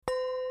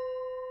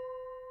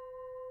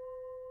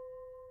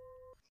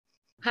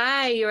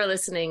Hi, you are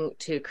listening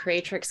to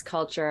Creatrix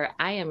Culture.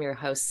 I am your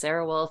host,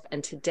 Sarah Wolf,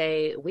 and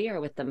today we are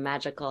with the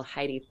magical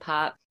Heidi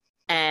Popp.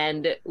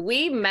 And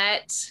we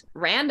met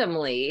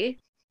randomly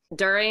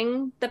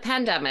during the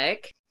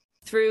pandemic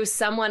through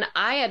someone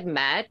I had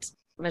met,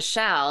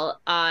 Michelle,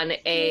 on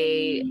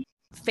a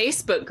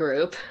Facebook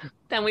group.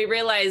 Then we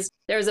realized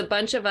there was a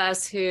bunch of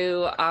us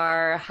who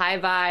are high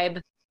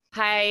vibe,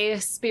 high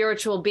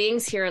spiritual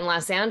beings here in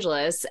Los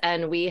Angeles.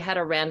 And we had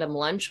a random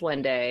lunch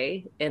one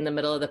day in the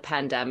middle of the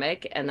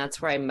pandemic. And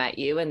that's where I met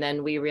you. And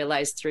then we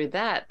realized through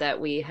that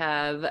we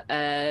have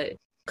a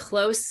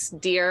close,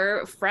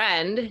 dear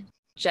friend,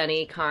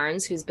 Jenny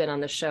Carnes, who's been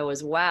on the show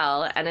as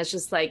well. And it's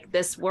just like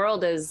this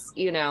world is,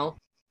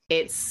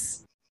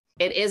 it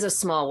is a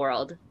small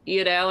world,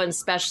 and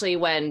especially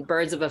when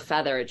birds of a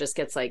feather, it just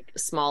gets like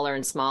smaller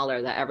and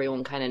smaller that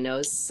everyone kind of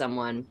knows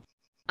someone.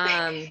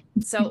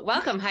 So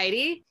welcome,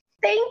 Heidi.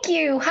 Thank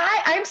you.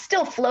 Hi, I'm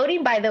still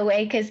floating, by the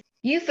way, because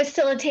you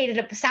facilitated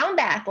a sound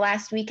bath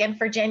last weekend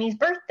for Jenny's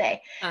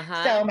birthday.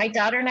 So my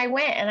daughter and I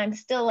went, and I'm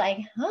still like,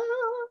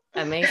 oh.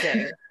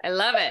 Amazing. I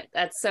love it.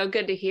 That's so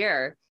good to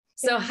hear.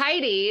 So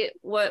Heidi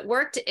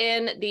worked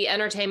in the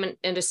entertainment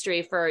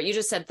industry for, you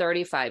just said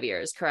 35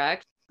 years,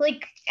 correct?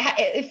 Like,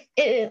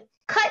 if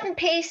cut and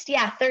paste,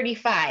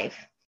 35.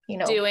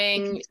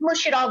 Doing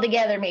smush it all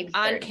together, maybe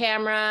 30. On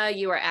camera,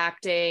 you were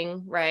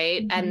acting,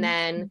 right? Mm-hmm. And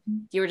then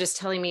you were just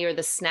telling me you're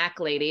the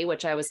snack lady,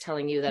 which I was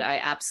telling you that I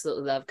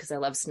absolutely love because I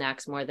love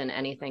snacks more than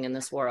anything in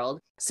this world.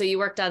 So you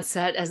worked on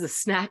set as the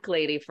snack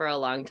lady for a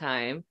long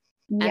time.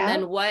 Yeah. And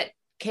then what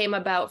came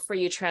about for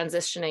you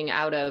transitioning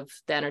out of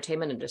the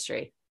entertainment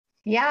industry?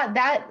 Yeah,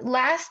 that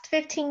last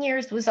 15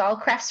 years was all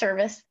craft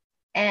service.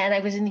 And I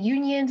was in the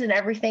unions and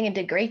everything and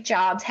did great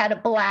jobs, had a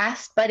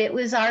blast, but it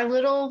was our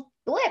little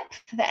blip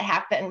that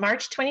happened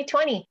March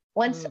 2020.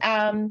 Once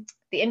the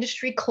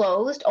industry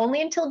closed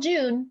only until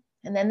June,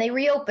 and then they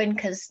reopened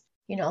because,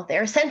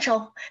 they're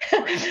essential.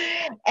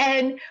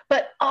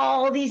 But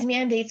all these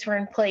mandates were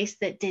in place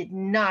that did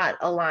not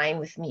align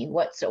with me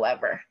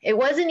whatsoever. It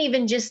wasn't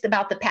even just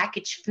about the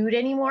packaged food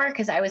anymore,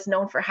 because I was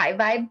known for high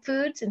vibe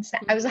foods and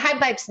I was a high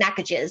vibe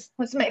snackages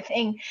was my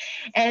thing.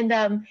 And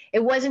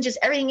it wasn't just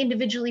everything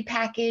individually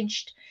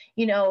packaged.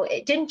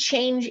 It didn't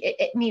change.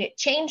 It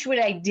changed what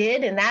I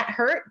did, and that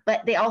hurt,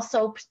 but they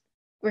also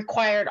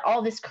required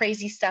all this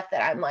crazy stuff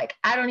that I'm like,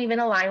 I don't even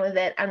align with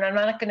it. And I'm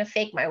not going to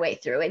fake my way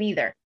through it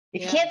either.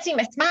 If you can't see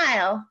my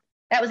smile,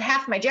 that was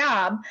half my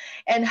job.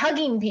 And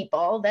hugging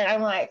people, that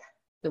I'm like,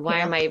 why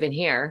am I even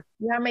here?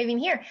 Why am I even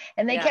here?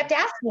 And they kept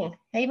asking.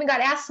 I even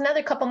got asked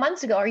another couple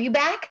months ago, are you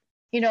back?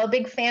 A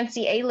big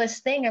fancy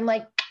A-list thing. I'm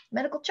like,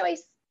 medical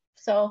choice.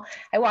 So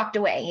I walked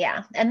away.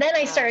 Yeah. And then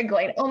I started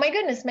going, oh my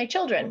goodness, my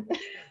children.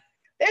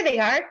 There they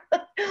are.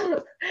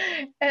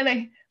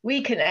 And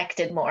we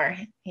connected more.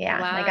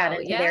 Yeah. Wow, I got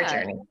into their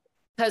journey.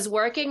 Because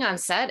working on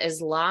set is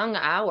long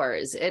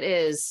hours. It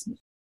is.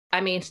 I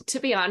mean, to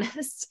be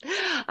honest,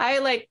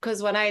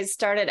 because when I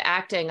started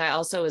acting, I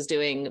also was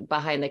doing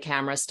behind the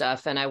camera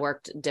stuff, and I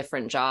worked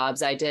different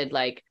jobs. I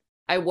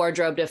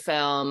wardrobed a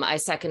film. I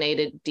second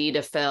AD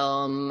to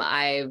film.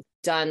 I've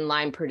done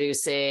line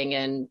producing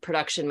and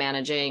production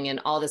managing and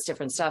all this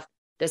different stuff.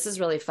 This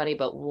is really funny,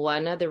 but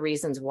one of the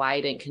reasons why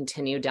I didn't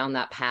continue down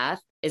that path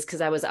is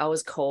because I was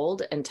always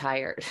cold and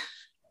tired.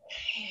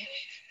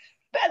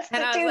 That's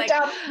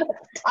the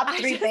top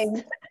three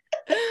things.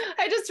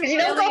 I just really, you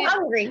don't go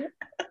hungry.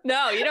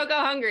 No, you don't go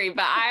hungry.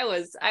 But I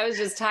was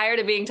just tired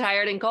of being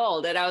tired and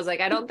cold. And I was like,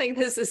 I don't think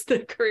this is the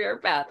career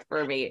path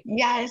for me.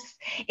 Yes.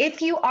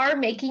 If you are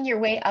making your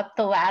way up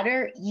the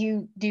ladder,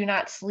 you do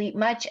not sleep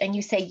much and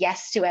you say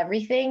yes to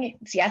everything.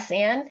 It's yes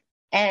and.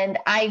 And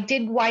I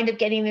did wind up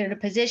getting in a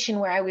position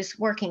where I was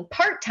working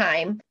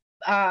part-time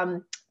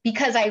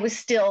because I was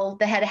still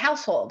the head of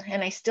household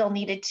and I still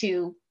needed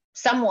to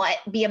somewhat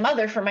be a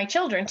mother for my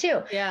children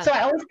too. Yeah. So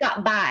I always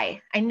got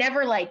by. I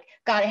never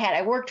got ahead.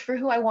 I worked for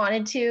who I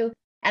wanted to,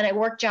 and I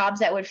worked jobs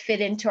that would fit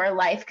into our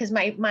life, because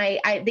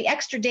the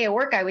extra day of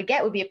work I would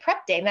get would be a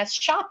prep day, and that's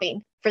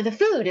shopping for the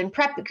food and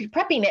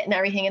prepping it and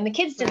everything. And the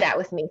kids did that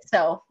with me.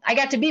 So I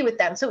got to be with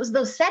them. So it was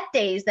those set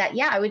days that,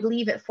 I would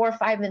leave at 4 or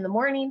 5 in the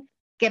morning,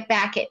 get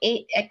back at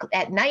 8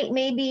 at night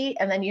maybe,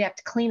 and then you have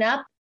to clean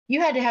up.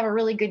 You had to have a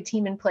really good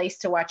team in place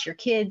to watch your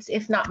kids.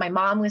 If not, my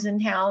mom was in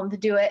town to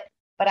do it.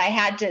 But I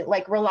had to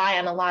rely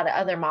on a lot of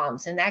other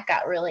moms, and that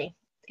got really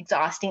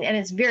exhausting, and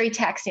it's very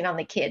taxing on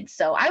the kids.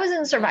 So I was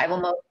in survival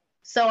mode.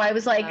 So I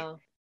was like,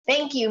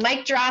 Thank you,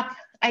 mic drop.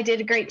 I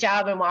did a great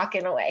job, and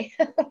walking away.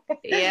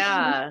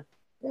 Yeah.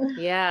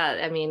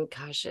 I mean,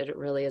 gosh, it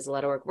really is a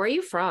lot of work. Where are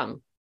you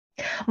from?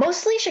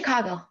 Mostly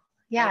Chicago.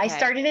 Yeah. Okay. I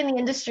started in the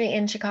industry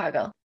in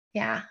Chicago.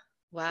 Yeah.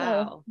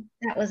 Wow. So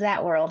that was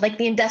that world, like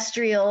the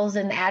industrials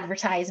and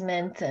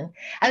advertisements. And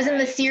I was in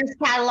the Sears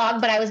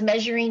catalog, but I was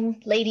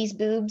measuring ladies'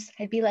 boobs.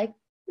 I'd be like,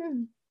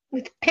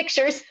 with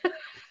pictures. Oh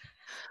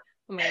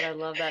my God, I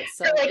love that.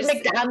 So like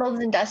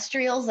McDonald's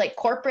industrials, like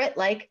corporate,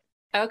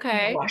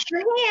 okay. Wash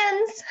your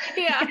hands.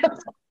 Yeah.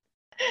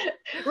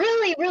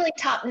 Really, really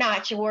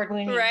top-notch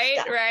award-winning Right,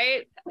 stuff.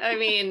 right. I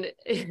mean,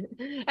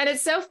 and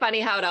it's so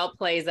funny how it all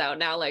plays out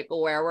now, like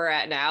where we're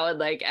at now and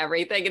like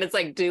everything. And it's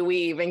like, do we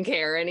even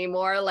care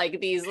anymore? Like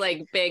these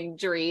like big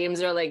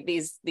dreams or like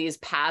these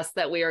paths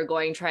that we are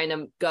going trying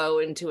to go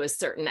into a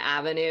certain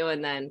avenue.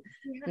 And then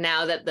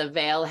now that the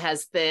veil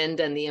has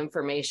thinned and the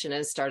information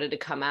has started to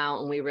come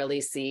out and we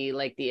really see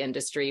like the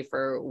industry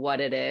for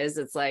what it is,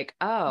 it's like,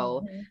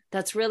 oh,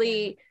 that's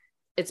really,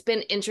 it's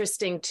been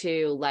interesting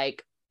to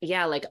like,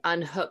 yeah, like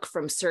unhook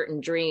from certain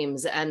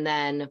dreams and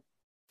then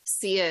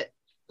see it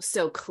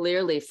so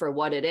clearly for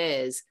what it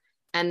is.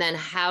 And then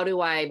how do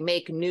I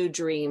make new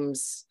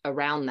dreams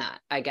around that,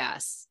 I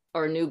guess,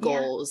 or new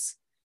goals?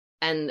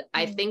 And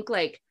I think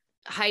like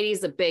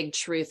Heidi's a big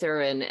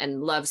truther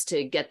and loves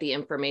to get the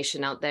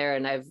information out there.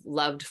 And I've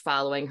loved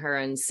following her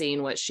and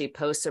seeing what she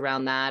posts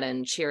around that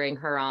and cheering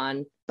her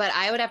on. But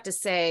I would have to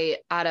say,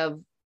 out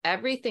of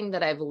everything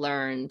that I've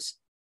learned,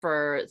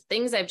 for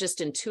things I've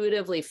just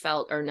intuitively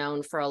felt or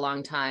known for a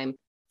long time,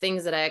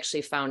 things that I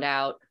actually found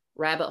out,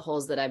 rabbit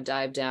holes that I've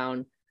dived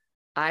down,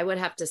 I would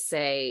have to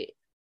say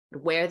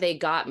where they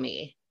got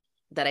me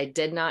that I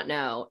did not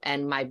know.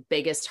 And my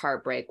biggest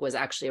heartbreak was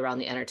actually around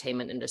the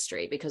entertainment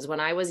industry, because when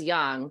I was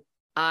young,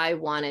 I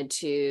wanted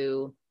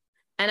to,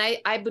 and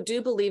I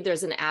do believe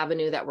there's an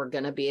avenue that we're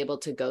going to be able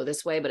to go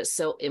this way, but it's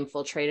so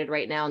infiltrated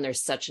right now and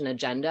there's such an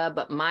agenda.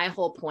 But my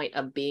whole point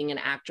of being an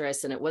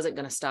actress, and it wasn't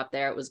going to stop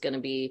there, it was going to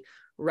be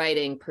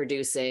writing,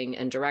 producing,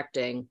 and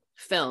directing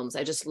films.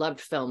 I just loved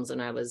films when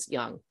I was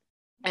young.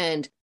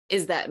 And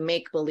is that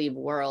make-believe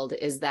world,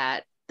 is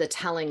that the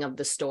telling of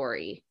the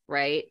story,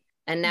 right?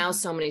 And now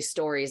so many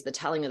stories, the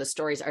telling of the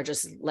stories are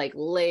just like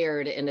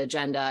layered in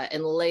agenda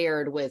and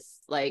layered with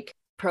like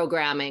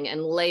programming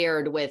and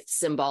layered with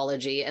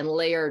symbology and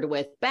layered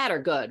with bad or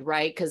good,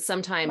 right? Because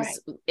sometimes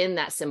in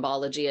that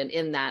symbology and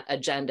in that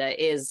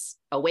agenda is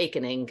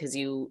awakening, because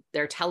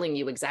they're telling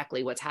you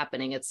exactly what's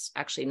happening. It's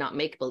actually not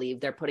make believe,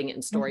 they're putting it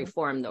in story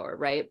form though,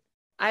 right?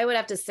 I would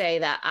have to say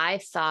that I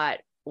thought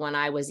when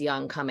I was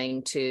young,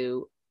 coming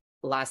to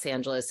Los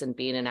Angeles and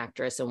being an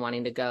actress and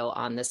wanting to go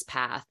on this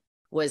path,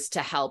 was to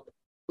help,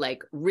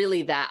 like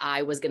really that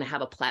I was going to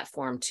have a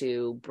platform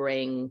to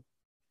bring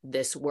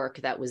this work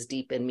that was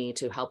deep in me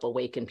to help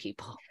awaken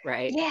people,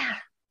 right? Yeah,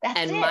 that's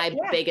and it. my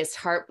biggest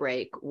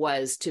heartbreak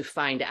was to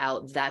find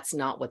out that's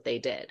not what they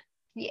did.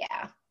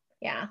 Yeah.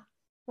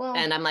 Well,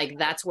 and I'm like,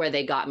 that's where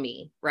they got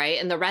me, right?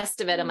 And the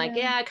rest of it, I'm like,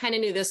 yeah, I kind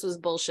of knew this was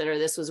bullshit, or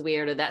this was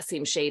weird, or that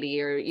seemed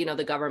shady, or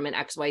the government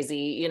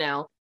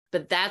XYZ,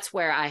 but that's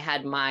where I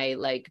had my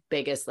like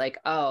biggest like,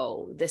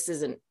 oh, this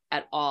isn't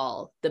at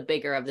all the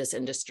bigger of this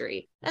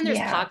industry. And there's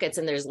pockets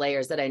and there's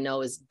layers that I know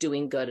is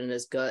doing good and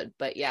is good.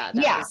 But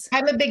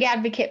I'm a big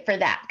advocate for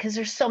that, because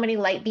there's so many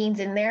light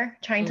beams in there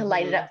trying to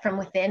light it up from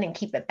within and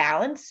keep it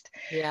balanced.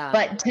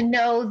 But to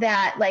know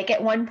that, like,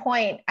 at one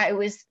point I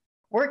was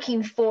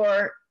working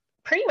for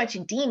pretty much a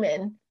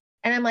demon,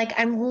 and I'm like,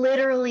 I'm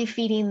literally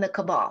feeding the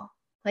cabal.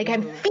 Like,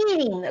 I'm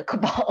feeding the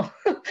cabal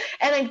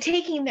and I'm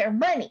taking their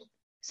money.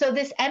 So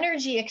this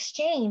energy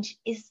exchange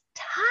is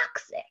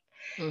toxic.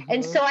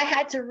 And so I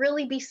had to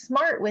really be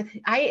smart with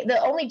the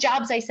only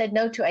jobs I said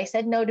no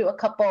to a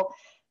couple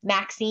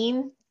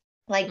Maxine,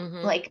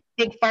 like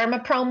big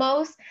pharma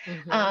promos.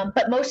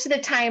 But most of the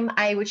time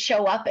I would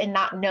show up and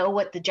not know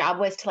what the job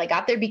was till I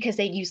got there, because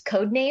they'd use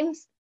code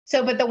names.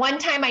 So, but the one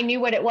time I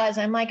knew what it was,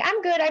 I'm like,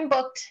 I'm good, I'm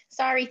booked.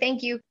 Sorry,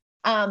 thank you.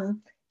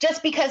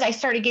 Just because I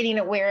started getting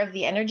aware of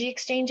the energy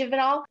exchange of it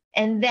all.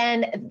 And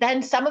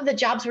then some of the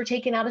jobs were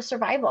taken out of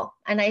survival,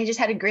 and I just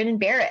had to grin and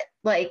bear it.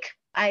 Like,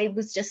 I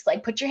was just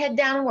like, put your head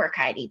down and work,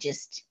 Heidi.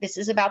 This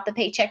is about the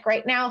paycheck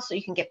right now, so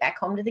you can get back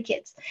home to the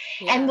kids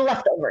and the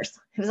leftovers.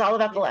 It was all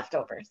about the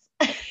leftovers.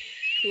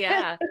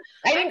 Yeah.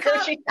 I didn't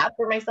grocery shop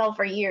for myself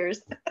for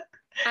years.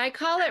 I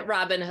call it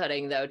Robin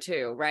Hooding though,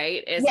 too,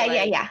 right? It's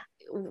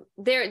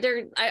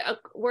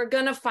we're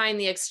gonna find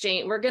the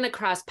exchange, we're gonna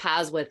cross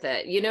paths with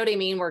it, you know what I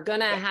mean? We're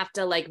gonna have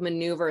to like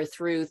maneuver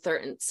through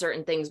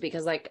certain things,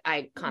 because like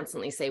I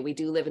constantly say, we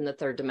do live in the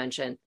third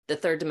dimension. The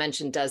third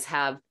dimension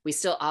we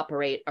still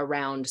operate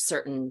around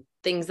certain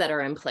things that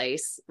are in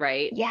place,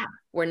 right?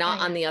 We're not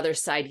on the other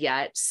side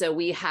yet, so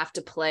we have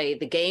to play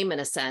the game in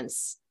a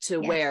sense to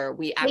where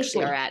we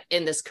actually are at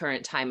in this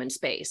current time and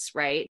space,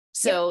 right?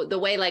 So the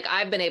way like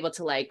I've been able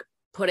to like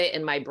put it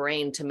in my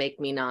brain to make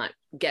me not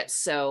get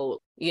so,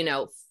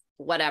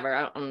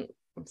 whatever, I'm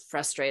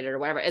frustrated or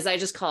whatever, is I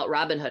just call it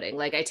Robin Hooding.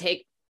 Like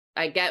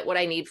I get what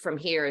I need from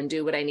here and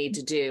do what I need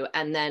to do,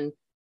 and then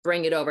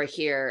bring it over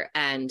here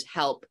and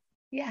help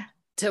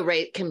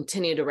to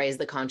continue to raise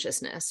the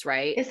consciousness,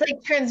 right? It's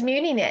like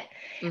transmuting it.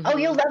 Oh,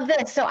 you'll love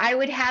this. So I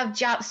would have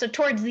jobs. So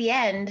towards the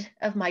end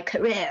of my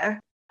career,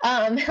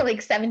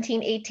 like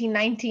 17, 18,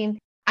 19,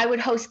 I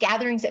would host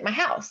gatherings at my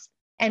house.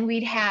 and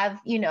we'd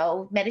have,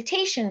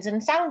 meditations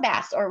and sound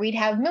baths, or we'd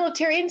have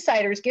military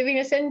insiders giving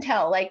us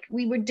intel. Like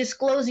we were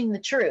disclosing the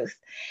truth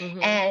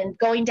and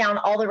going down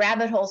all the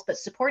rabbit holes, but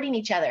supporting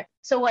each other.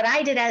 So what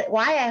I did,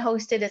 why I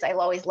hosted, is I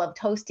always loved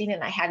hosting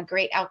and I had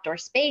great outdoor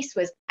space,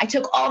 was I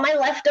took all my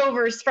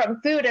leftovers from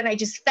food and I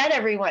just fed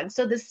everyone.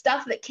 So the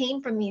stuff that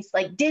came from these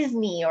like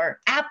Disney or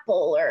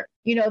Apple or,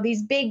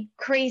 these big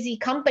crazy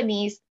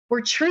companies,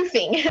 we're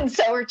truthing. And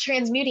so we're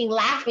transmuting,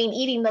 laughing,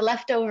 eating the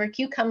leftover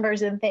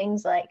cucumbers and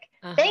things like,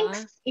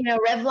 thanks,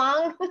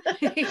 Revlon.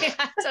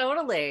 Yeah,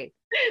 totally.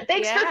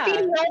 Thanks for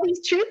feeding all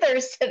these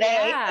truthers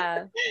today.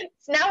 Yeah.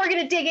 So now we're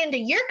going to dig into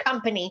your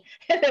company.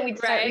 And then we'd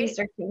start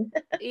researching.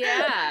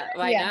 Yeah,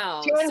 I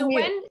know. So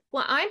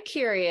I'm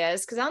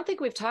curious, because I don't think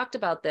we've talked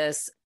about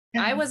this.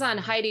 I was on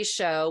Heidi's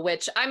show,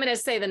 which I'm going to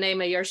say the name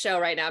of your show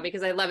right now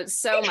because I love it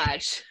so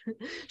much.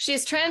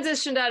 She's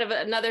transitioned out of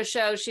another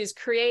show. She's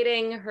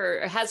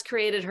has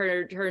created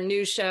her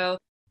new show,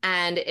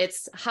 and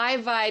it's High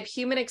Vibe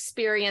Human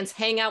Experience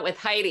Hangout with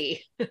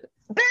Heidi.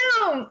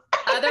 Boom!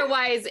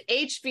 Otherwise,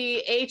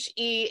 HVHEHH.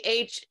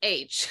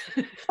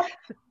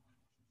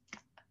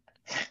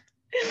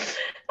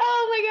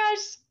 Oh my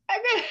gosh.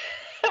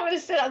 I'm gonna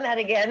sit on that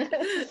again.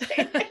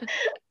 The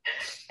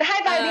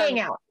High Vibe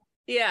Hangout.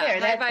 Yeah,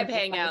 High Vibe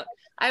Hangout.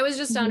 I was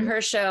just on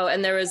her show,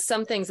 and there was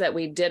some things that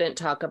we didn't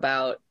talk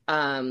about.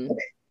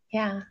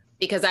 Yeah.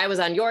 Because I was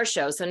on your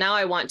show. So now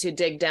I want to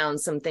dig down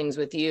some things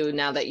with you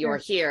now that you're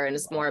here, and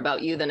it's more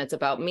about you than it's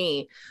about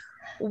me.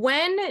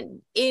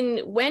 When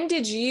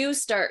did you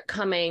start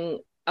coming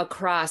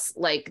across,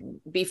 like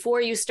before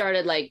you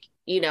started, like,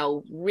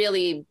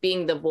 really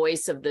being the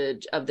voice of the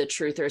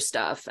truther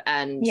stuff?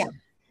 And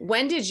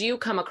when did you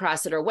come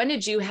across it, or when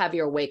did you have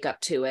your wake up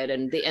to it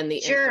and the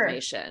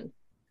information?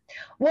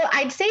 Well,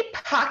 I'd say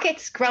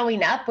pockets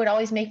growing up would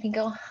always make me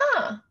go,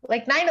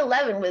 like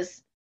 9/11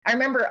 was, I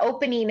remember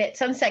opening at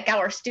Sunset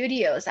Gower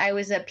Studios. I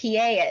was a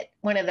PA at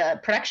one of the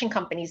production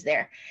companies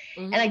there.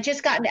 And I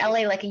just got into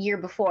LA like a year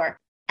before.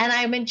 And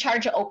I'm in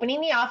charge of opening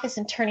the office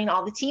and turning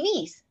all the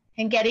TVs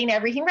and getting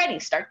everything ready,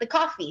 start the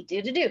coffee, do.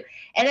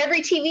 And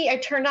every TV I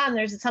turned on,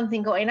 there's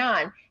something going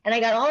on. And I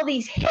got all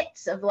these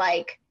hits of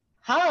like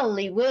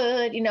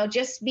Hollywood,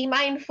 just be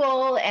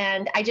mindful.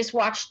 And I just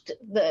watched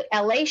the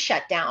LA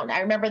shut down.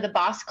 I remember the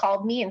boss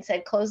called me and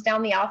said, close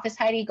down the office,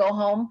 Heidi, go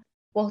home.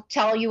 We'll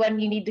tell you when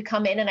you need to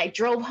come in. And I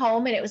drove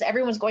home, and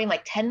everyone's going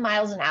like 10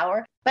 miles an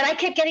hour. But I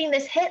kept getting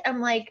this hit.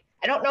 I'm like,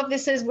 I don't know if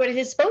this is what it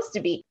is supposed to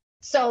be.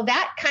 So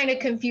that kind of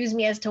confused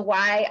me as to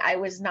why I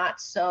was not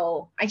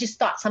I just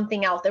thought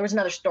something else. There was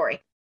another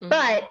story.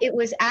 But it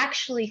was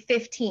actually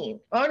 15.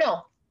 Oh,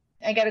 no.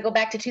 I got to go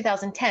back to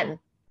 2010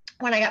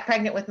 when I got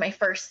pregnant with my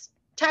first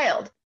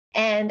child.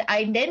 And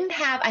I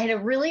had a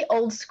really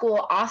old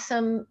school,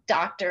 awesome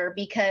doctor,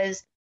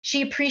 because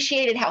she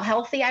appreciated how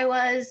healthy I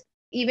was.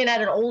 Even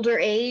at an older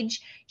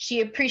age,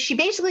 she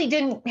basically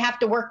didn't have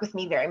to work with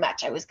me very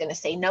much. I was going to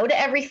say no to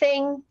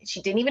everything.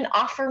 She didn't even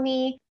offer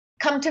me.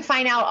 Come to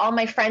find out, all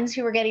my friends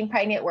who were getting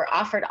pregnant were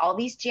offered all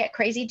these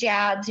crazy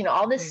jabs,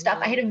 all this stuff.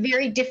 I had a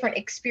very different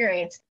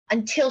experience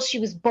until she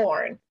was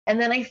born.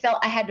 And then I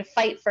felt I had to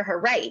fight for her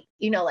right,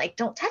 like,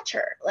 don't touch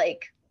her.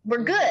 Like,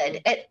 we're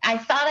good. I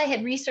thought I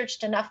had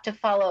researched enough to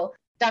follow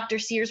Dr.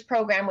 Sears'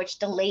 program, which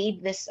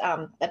delayed this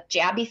the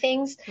jabby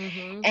things.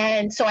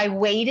 And so I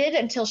waited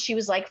until she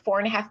was like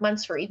 4.5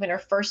 months for even her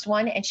first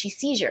one. And she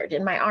seizured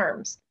in my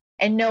arms,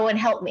 and no one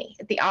helped me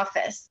at the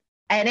office.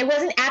 And it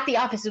wasn't at the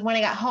office, it was when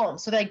I got home.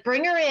 So they like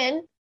bring her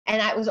in,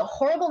 and it was a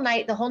horrible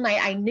night. The whole night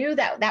I knew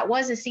that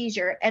was a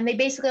seizure. And they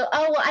basically go,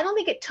 oh, well, I don't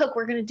think it took.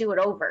 We're going to do it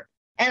over.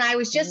 And I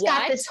was just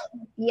got this.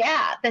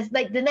 Yeah. That's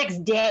like the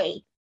next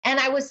day. And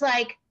I was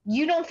like,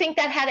 you don't think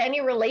that had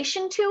any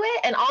relation to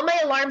it? And all my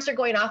alarms are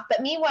going off.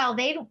 But meanwhile,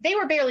 they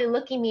were barely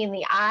looking me in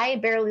the eye,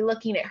 barely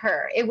looking at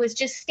her. It was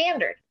just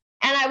standard.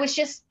 And I was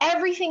just,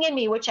 everything in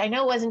me, which I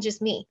know wasn't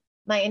just me,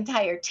 my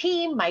entire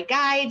team, my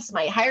guides,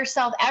 my higher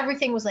self,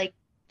 everything was like,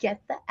 get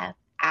the F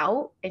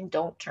out and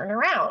don't turn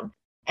around.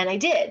 And I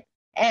did.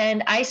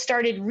 And I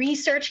started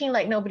researching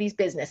like nobody's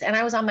business. And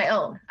I was on my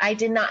own. I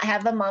did not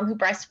have a mom who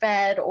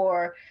breastfed,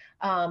 or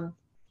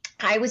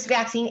I was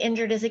vaccine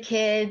injured as a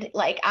kid.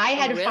 Like, I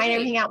had to find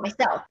everything out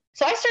myself.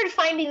 So I started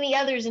finding the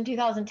others in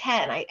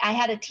 2010. I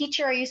had a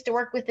teacher I used to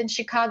work with in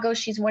Chicago.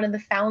 She's one of the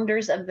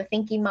founders of the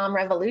Thinking Mom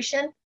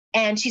Revolution.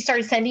 And she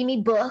started sending me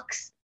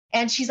books.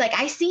 And she's like,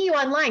 I see you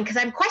online, because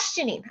I'm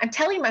questioning. I'm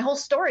telling my whole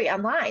story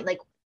online. Like,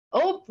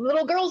 oh,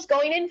 little girl's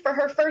going in for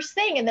her first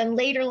thing. And then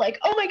later, like,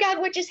 oh my God,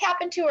 what just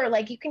happened to her?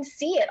 Like, you can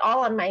see it all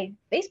on my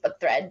Facebook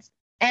threads.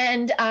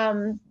 And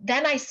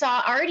then I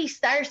started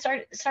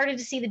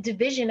to see the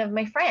division of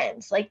my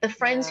friends, like the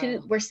friends who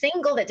were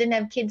single that didn't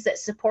have kids that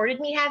supported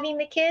me having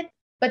the kid.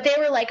 But they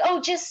were like,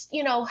 oh, just,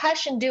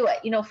 hush and do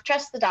it,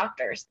 trust the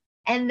doctors.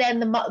 And then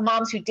the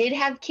moms who did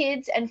have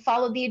kids and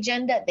followed the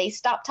agenda, they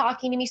stopped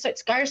talking to me. So it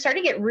started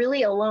to get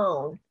really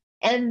alone.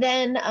 And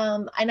then,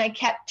 and I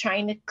kept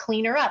trying to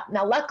clean her up.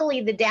 Now,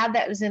 luckily, the dad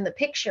that was in the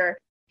picture,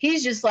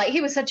 he's just like,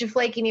 he was such a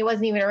flake and he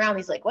wasn't even around.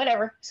 He's like,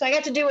 whatever. So I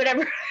got to do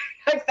whatever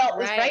I felt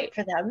was right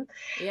for them.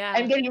 Yeah.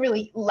 I'm getting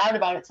really loud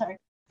about it. Sorry.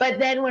 But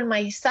then when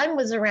my son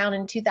was around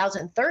in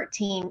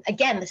 2013,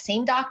 again, the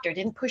same doctor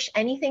didn't push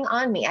anything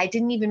on me. I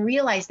didn't even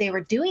realize they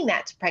were doing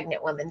that to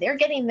pregnant women. They're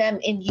getting them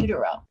in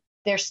utero.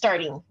 They're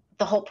starting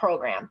the whole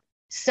program.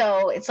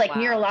 So it's like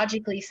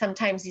neurologically,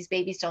 sometimes these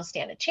babies don't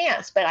stand a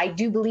chance, but I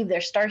do believe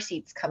there's star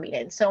seeds coming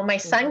in. So my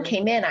son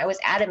came in, I was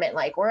adamant,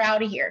 like, we're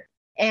out of here.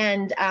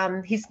 And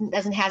he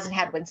hasn't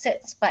had one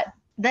since. But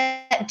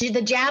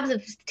the jabs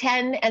of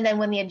 10, and then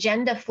when the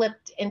agenda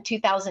flipped in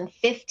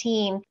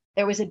 2015,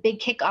 there was a big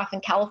kickoff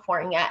in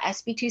California,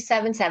 SB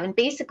 277.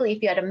 Basically,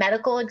 if you had a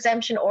medical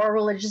exemption or a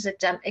religious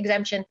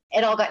exemption,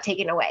 it all got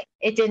taken away.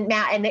 It didn't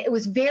matter. And it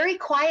was very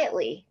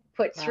quietly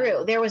put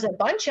through. There was a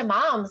bunch of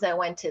moms that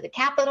went to the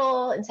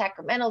Capitol in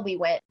Sacramento.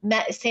 We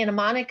met Santa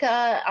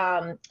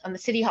Monica on the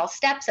City Hall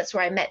steps. That's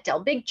where I met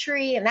Del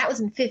Bigtree. And that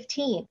was in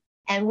 15.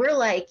 And we're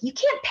like, you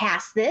can't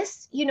pass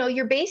this. You know,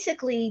 you're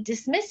basically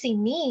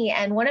dismissing me.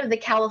 And one of the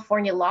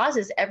California laws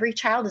is every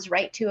child has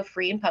right to a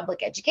free and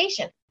public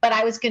education. But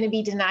I was going to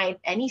be denied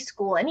any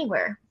school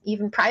anywhere,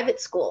 even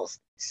private schools.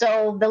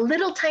 So the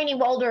little tiny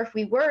Waldorf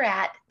we were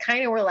at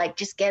kind of were like,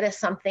 just get us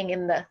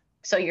something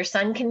so your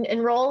son can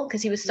enroll,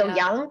 because he was so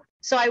young.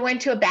 So I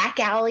went to a back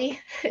alley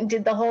and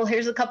did the whole,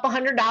 here's a couple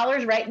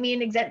 $100, write me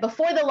an exempt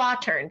before the law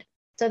turned.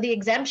 So the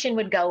exemption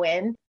would go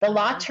in. The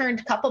law turned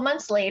a couple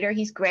months later.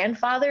 He's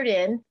grandfathered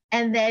in.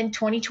 And then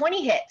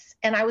 2020 hits.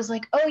 And I was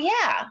like, oh,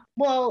 yeah,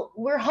 well,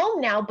 we're home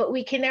now, but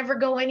we can never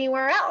go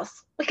anywhere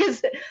else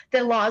because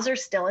the laws are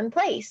still in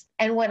place.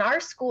 And when our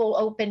school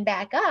opened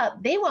back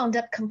up, they wound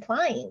up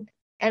complying.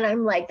 And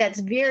I'm like, that's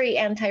very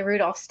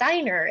anti-Rudolph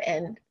Steiner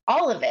and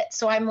all of it.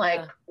 So I'm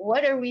like,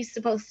 what are we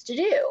supposed to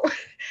do?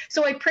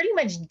 So I pretty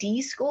much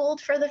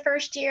de-schooled for the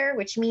first year,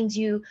 which means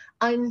you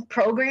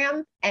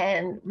unprogram.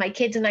 And my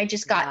kids and I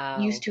just got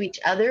used to each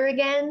other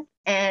again.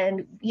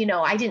 And, you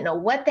know, I didn't know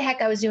what the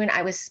heck I was doing.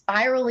 I was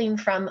spiraling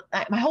from,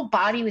 my whole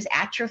body was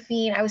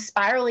atrophying. I was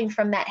spiraling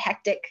from that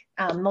hectic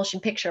motion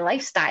picture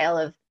lifestyle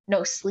of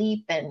no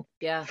sleep and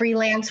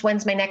freelance.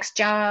 When's my next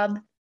job?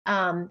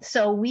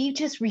 So we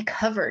just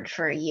recovered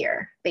for a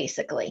year,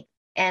 basically.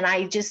 And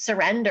I just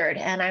surrendered.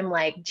 And I'm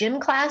like, gym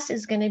class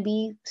is going to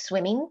be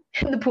swimming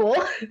in the pool.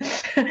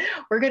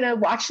 We're going to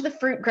watch the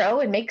fruit grow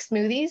and make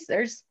smoothies.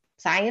 There's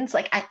science.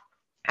 Like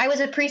I was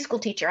a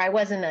preschool teacher. I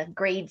wasn't a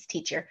grades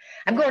teacher.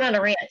 I'm going on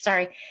a rant.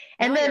 Sorry.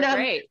 And then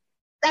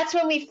that's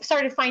when we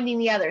started finding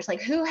the others,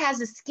 like who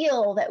has a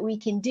skill that we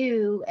can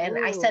do. And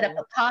I set up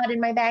a pod in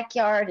my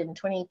backyard in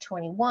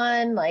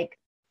 2021, like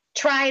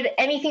tried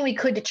anything we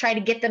could to try to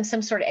get them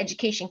some sort of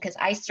education, because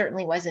I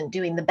certainly wasn't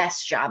doing the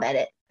best job at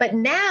it. But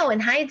now in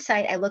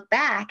hindsight, I look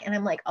back and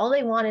I'm like, all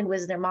they wanted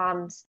was their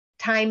mom's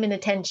time and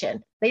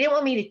attention. They didn't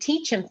want me to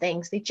teach them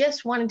things. They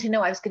just wanted to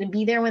know I was going to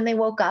be there when they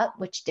woke up,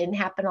 which didn't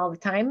happen all the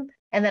time,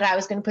 and that I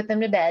was going to put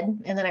them to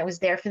bed, and then I was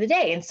there for the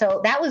day. And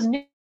so that was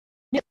new.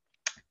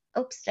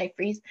 Oops, did I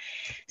freeze?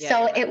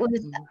 So it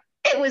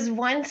was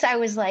once I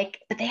was like,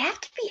 but they have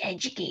to be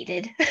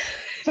educated.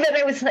 Then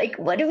I was like,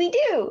 what do we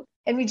do?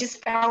 And we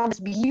just found this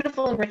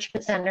beautiful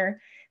enrichment center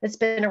that's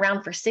been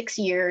around for 6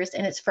 years,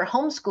 and it's for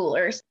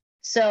homeschoolers.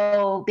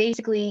 So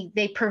basically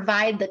they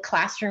provide the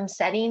classroom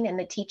setting and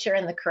the teacher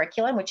and the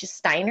curriculum, which is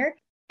Steiner.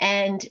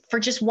 And for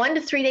just 1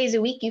 to 3 days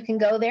a week, you can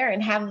go there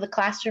and have the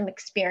classroom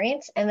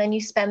experience. And then you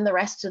spend the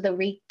rest of the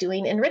week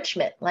doing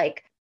enrichment,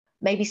 like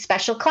maybe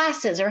special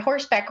classes or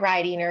horseback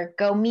riding, or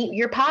go meet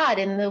your pod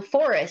in the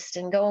forest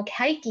and go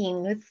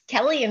hiking with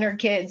Kelly and her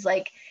kids.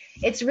 Like,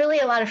 it's really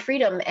a lot of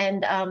freedom.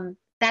 And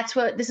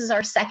this is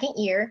our second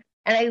year.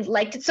 And I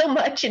liked it so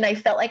much, and I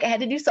felt like I had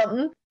to do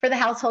something for the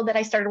household that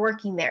I started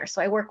working there.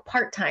 So I work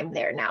part-time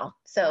there now.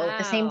 So at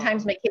the same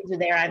times my kids are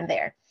there, I'm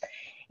there.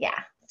 Yeah.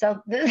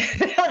 So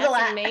that was a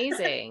lot.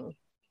 Amazing.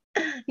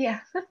 Yeah.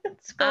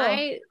 It's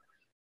cool.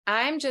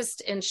 I'm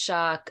just in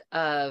shock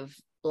of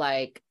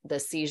like the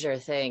seizure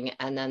thing.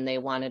 And then they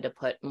wanted to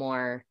put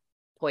more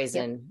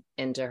poison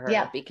into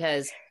her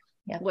because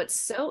what's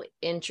so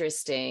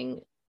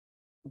interesting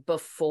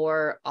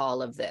before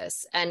all of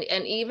this, and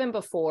even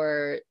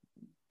before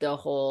the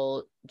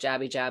whole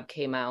jabby jab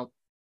came out,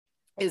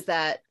 is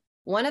that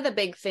one of the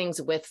big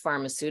things with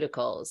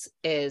pharmaceuticals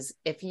is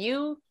if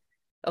you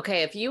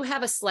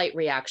have a slight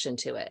reaction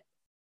to it,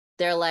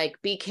 they're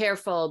like, be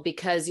careful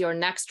because your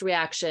next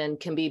reaction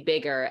can be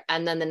bigger.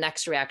 And then the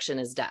next reaction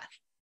is death,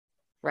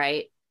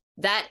 right?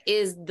 That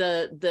is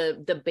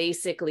the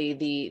basically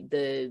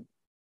the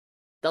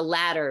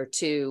ladder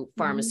to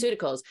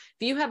pharmaceuticals.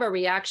 If you have a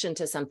reaction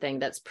to something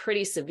that's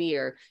pretty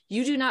severe,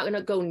 you do not want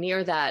to go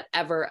near that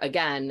ever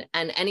again,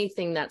 and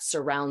anything that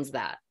surrounds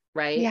that,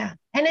 right? Yeah.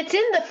 And it's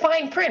in the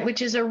fine print,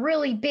 which is a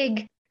really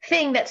big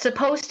thing that's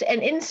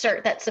an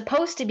insert that's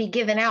supposed to be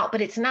given out,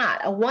 but it's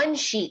not. A one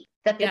sheet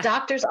that the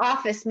doctor's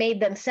office made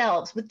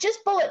themselves with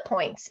just bullet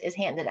points is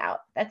handed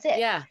out. That's it.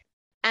 Yeah.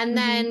 And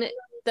then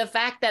the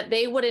fact that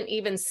they wouldn't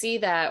even see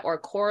that or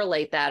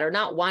correlate that or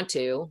not want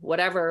to,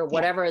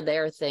 whatever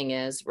their thing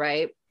is,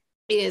 right,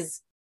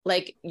 is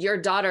like your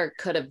daughter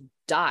could have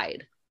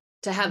died.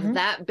 To have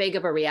that big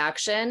of a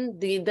reaction,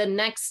 the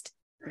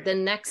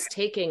next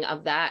taking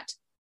of that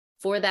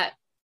for that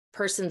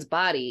person's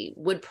body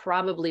would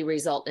probably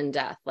result in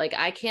death. Like,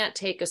 I can't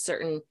take a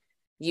certain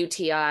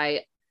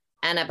UTI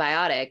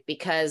antibiotic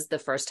because the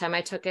first time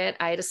I took it,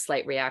 I had a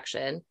slight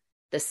reaction.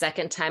 The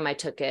second time I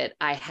took it,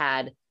 I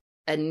had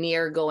a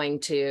near going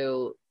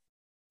to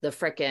the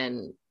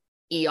frickin'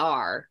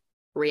 ER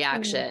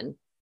reaction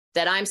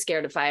that I'm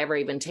scared if I ever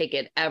even take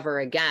it ever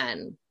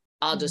again,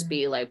 I'll just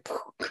be like,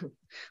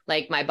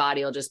 like my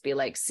body will just be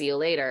like, see you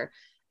later.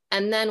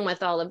 And then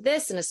with all of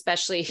this, and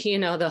especially, you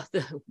know,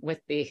 with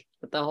the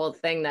whole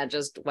thing that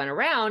just went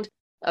around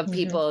of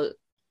people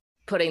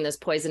putting this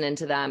poison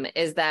into them,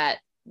 is that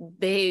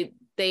they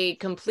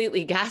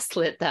completely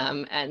gaslit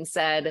them and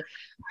said,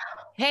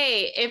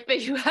 hey,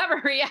 if you have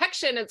a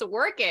reaction, it's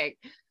working.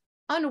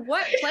 On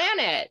what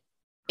planet?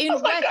 In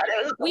what?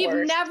 God, we've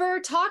never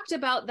talked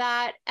about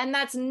that. And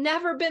that's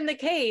never been the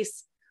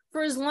case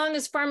for as long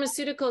as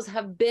pharmaceuticals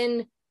have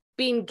been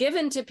being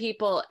given to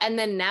people. And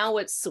then now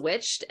it's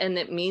switched and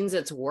it means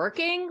it's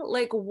working.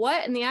 Like,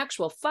 what in the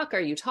actual fuck are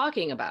you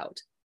talking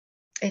about?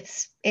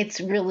 It's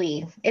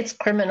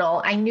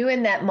criminal. I knew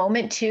in that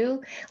moment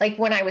too, like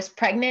when I was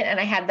pregnant and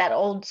I had that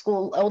old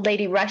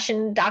lady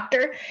Russian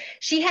doctor,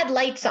 she had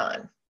lights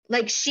on.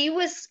 Like she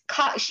was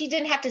caught, she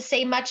didn't have to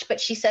say much, but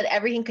she said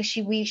everything because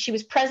she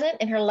was present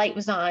and her light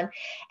was on.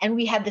 And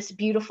we had this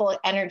beautiful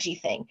energy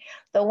thing.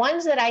 The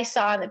ones that I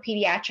saw in the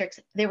pediatrics,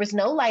 there was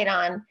no light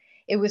on.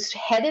 It was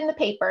head in the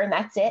paper and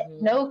that's it.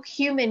 No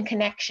human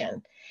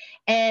connection.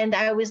 And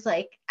I was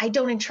like, I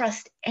don't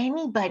entrust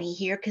anybody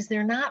here because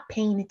they're not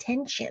paying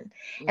attention.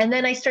 And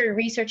then I started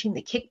researching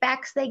the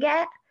kickbacks they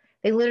get.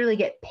 They literally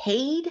get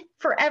paid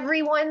for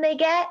everyone they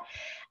get.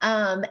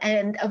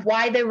 And of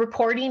why they're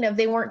reporting, of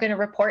they weren't going to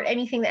report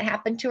anything that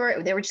happened to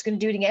her. They were just going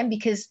to do it again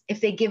because if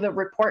they give a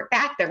report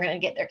back, they're going to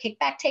get their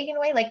kickback taken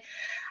away. Like,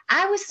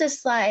 I was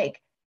just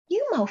like,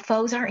 you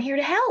mofos aren't here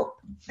to help.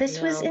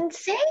 This was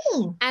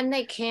insane. And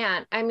they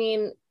can't. I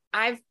mean,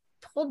 I've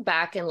pulled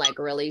back and like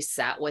really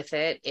sat with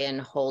it in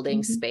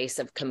holding space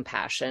of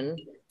compassion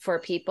for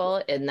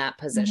people in that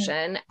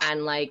position.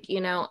 And like,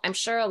 you know, I'm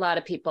sure a lot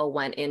of people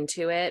went into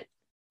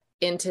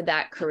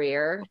that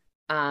career,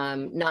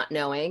 not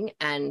knowing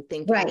and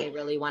thinking they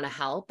really want to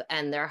help.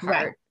 And their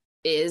heart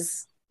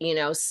is, you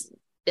know,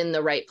 in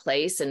the right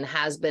place and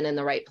has been in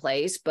the right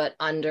place, but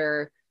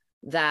under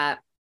that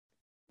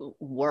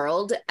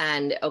world.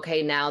 And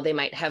okay, now they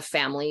might have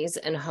families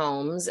and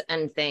homes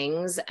and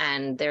things,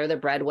 and they're the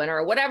breadwinner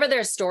or whatever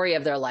their story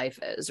of their life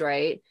is,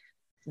 right?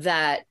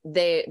 That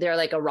they're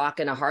like a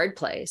rock in a hard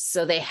place.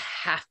 So they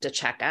have to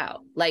check out.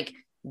 Like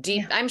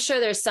deep, I'm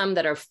sure there's some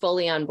that are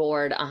fully on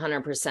board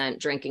 100%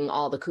 drinking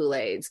all the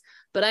Kool-Aids,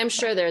 but I'm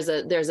sure there's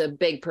a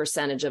big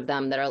percentage of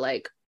them that are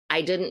like,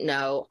 I didn't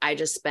know. I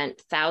just spent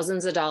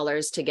thousands of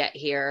dollars to get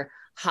here.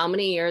 How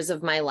many years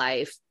of my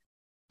life?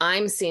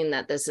 I'm seeing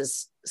that this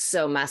is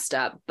so messed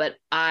up, but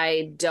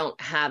I don't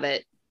have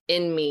it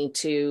in me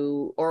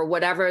to, or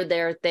whatever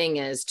their thing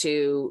is,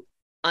 to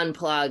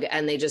unplug,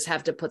 and they just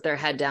have to put their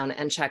head down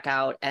and check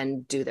out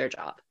and do their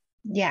job.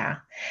 Yeah.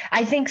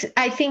 I think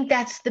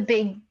that's the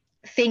big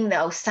thing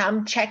though.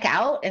 Some check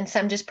out and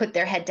some just put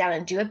their head down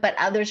and do it, but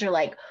others are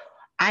like,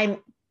 I'm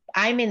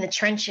in the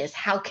trenches.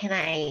 How can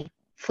I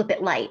flip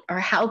it light? Or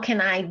how can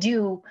I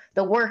do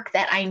the work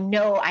that I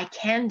know I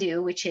can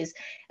do, which is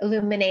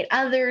illuminate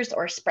others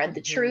or spread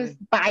the truth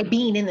by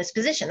being in this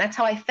position? That's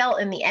how I felt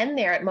in the end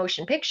there at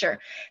Motion Picture.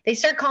 They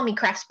started calling me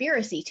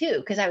Craftspiracy too,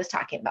 because I was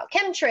talking about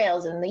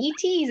chemtrails and the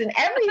ETs and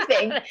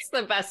everything. That's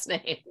the best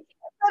name.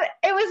 But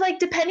it was like,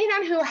 depending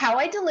on how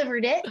I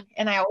delivered it,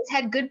 and I always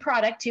had good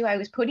product too. I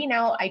was putting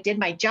out, I did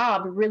my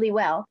job really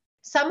well.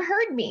 Some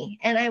heard me,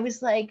 and I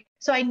was like,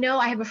 so I know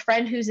I have a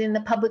friend who's in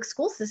the public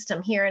school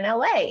system here in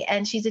LA,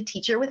 and she's a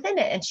teacher within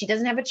it, and she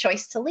doesn't have a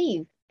choice to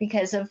leave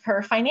because of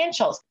her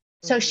financials.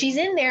 So she's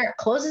in there,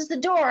 closes the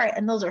door,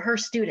 and those are her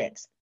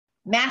students.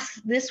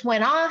 This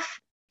went off.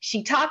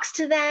 She talks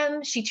to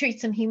them. She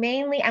treats them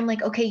humanely. I'm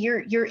like, okay, you're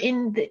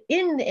in the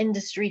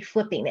industry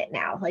flipping it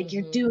now. Like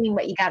you're doing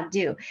what you got to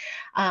do.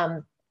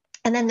 And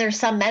then there's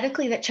some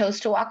medically that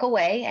chose to walk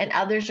away, and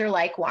others are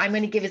like, well, I'm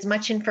going to give as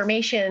much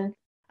information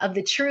of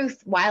the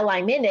truth while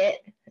I'm in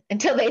it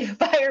until they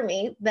fire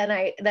me, then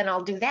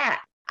I'll do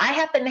that. I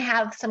happen to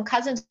have some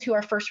cousins who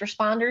are first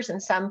responders,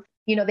 and some,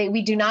 you know,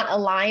 we do not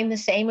align the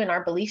same in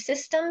our belief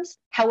systems.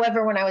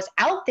 However, when I was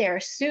out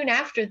there soon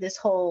after this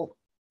whole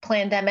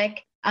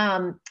pandemic,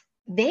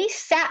 they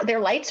sat, their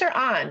lights are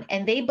on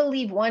and they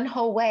believe one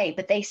whole way,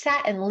 but they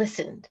sat and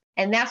listened.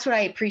 And that's what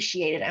I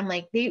appreciated. I'm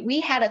like,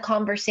 we had a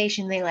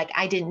conversation. They like,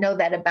 I didn't know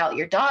that about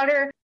your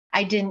daughter.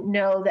 I didn't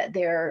know that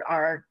there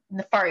are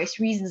nefarious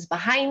reasons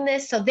behind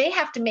this. So they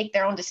have to make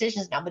their own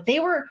decisions now, but they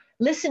were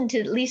listening to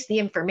at least the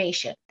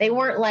information. They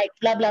weren't like,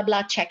 blah, blah,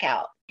 blah, check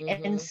out.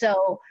 And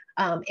so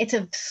it's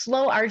a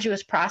slow,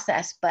 arduous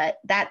process, but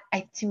that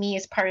to me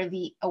is part of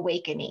the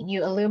awakening.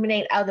 You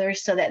illuminate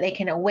others so that they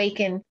can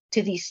awaken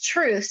to these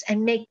truths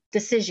and make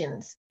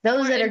decisions.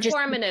 Those For that are just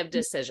informative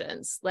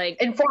decisions.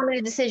 Like,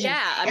 informative decisions.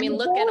 yeah, I And mean, the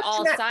look goal at is to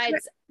all not,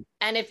 sides.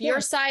 And if yeah.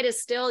 your side is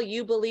still,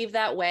 you believe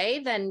that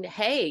way, then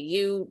hey,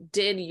 you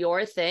did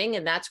your thing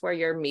and that's where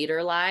your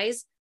meter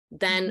lies,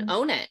 then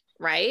own it,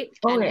 right?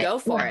 Own And it. go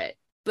for Yeah. it.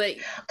 But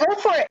Go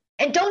for it.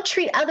 And don't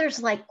treat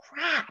others like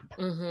crap,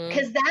 mhm.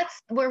 because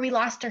that's where we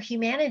lost our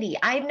humanity.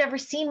 I've never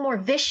seen more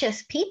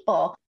vicious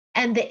people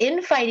and the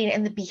infighting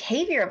and the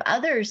behavior of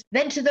others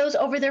than to those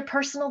over their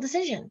personal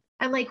decision.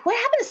 I'm like, what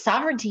happened to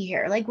sovereignty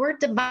here? Like, we're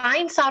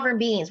divine sovereign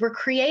beings, we're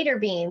creator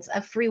beings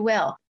of free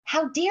will.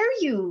 How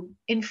dare you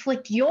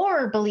inflict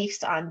your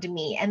beliefs onto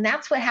me? And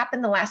that's what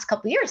happened the last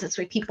couple of years. That's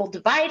why people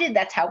divided.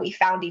 That's how we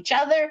found each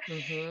other.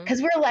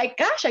 Because we're like,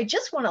 gosh, I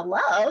just want to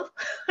love.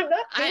 I'm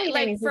not doing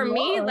like, anything for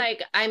me, wrong.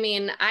 like, I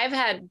mean, I've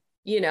had,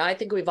 I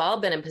think we've all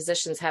been in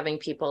positions having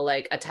people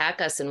like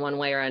attack us in one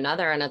way or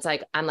another. And it's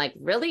like, I'm like,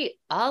 really,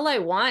 all I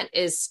want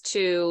is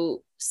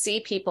to see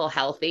people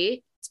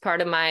healthy. It's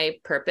part of my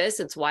purpose.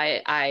 It's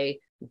why I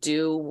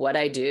do what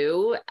I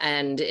do,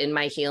 and in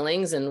my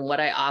healings and what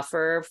I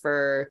offer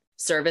for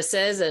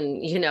services, and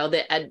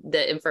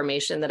the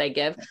information that I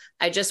give.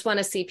 I just want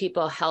to see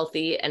people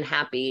healthy and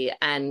happy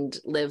and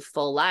live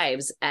full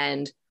lives.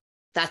 And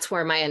that's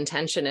where my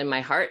intention in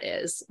my heart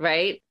is,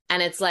 right?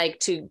 And it's like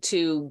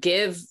to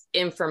give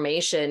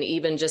information,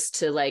 even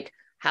just to like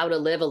how to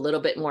live a little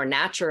bit more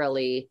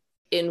naturally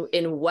in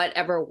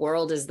whatever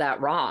world is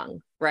that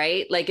wrong,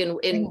 right? Like in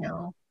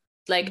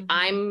like,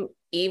 I'm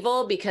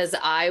evil because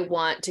I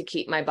want to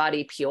keep my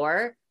body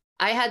pure.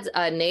 I had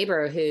a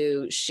neighbor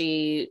who,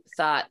 she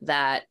thought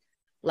that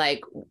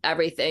like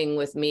everything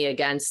with me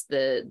against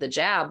the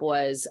jab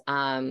was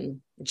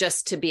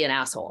just to be an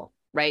asshole,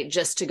 right?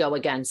 Just to go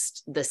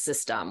against the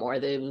system or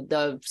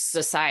the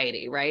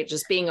society, right?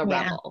 Just being a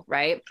rebel,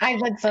 right?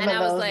 I've had some And of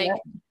those.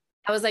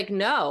 I was like,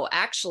 no,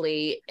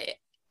 actually,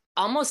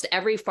 almost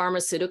every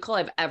pharmaceutical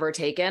I've ever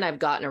taken, I've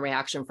gotten a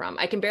reaction from.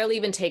 I can barely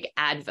even take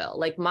Advil.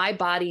 Like, my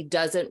body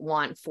doesn't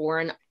want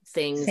foreign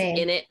things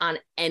in it on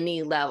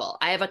any level.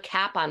 I have a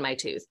cap on my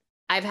tooth.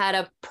 I've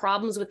had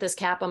problems with this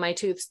cap on my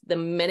tooth the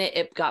minute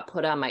it got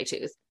put on my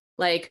tooth.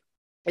 Like,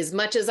 as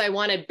much as I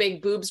wanted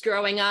big boobs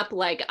growing up,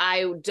 like,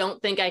 I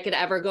don't think I could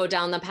ever go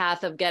down the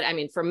path of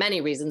for many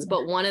reasons,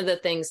 but one of the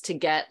things to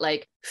get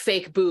like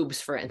fake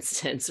boobs, for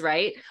instance,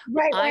 right?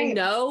 I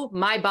know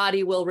my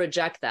body will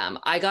reject them.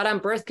 I got on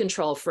birth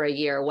control for a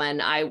year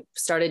when I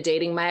started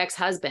dating my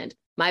ex-husband.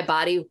 My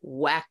body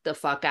whacked the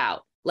fuck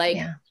out. Like,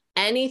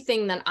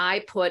 anything that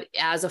I put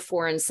as a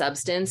foreign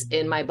substance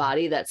in my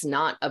body that's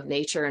not of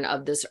nature and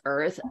of this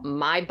earth,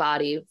 my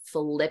body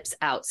flips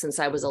out. Since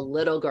I was a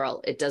little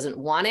girl, it doesn't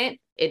want it.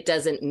 It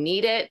doesn't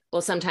need it.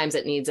 Well, sometimes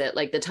it needs it.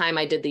 Like the time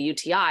I did the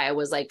UTI, I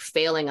was like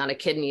failing on a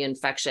kidney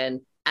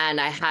infection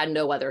and I had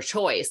no other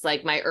choice.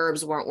 Like, my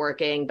herbs weren't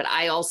working, but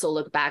I also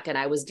look back and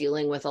I was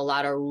dealing with a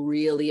lot of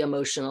really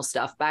emotional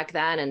stuff back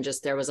then. And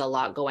just, there was a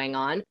lot going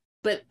on,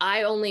 but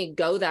I only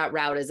go that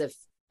route as if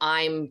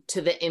I'm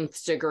to the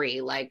nth degree.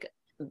 Like,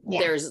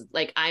 there's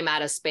like, I'm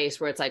at a space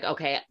where it's like,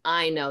 okay,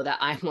 I know that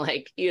I'm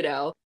like,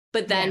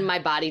 but then my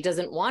body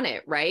doesn't want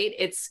it. Right.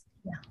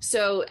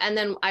 So, and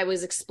then I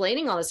was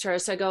explaining all this to her.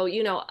 So I go,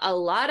 a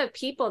lot of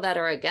people that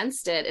are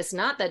against it, it's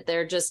not that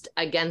they're just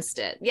against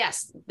it.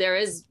 Yes, there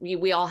is.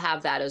 We all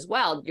have that as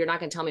well. You're not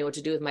going to tell me what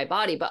to do with my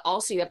body, but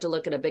also you have to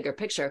look at a bigger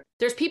picture.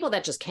 There's people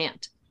that just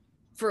can't,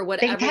 for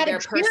whatever their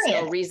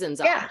personal reasons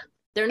are.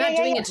 They're not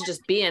doing it to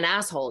just be an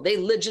asshole. They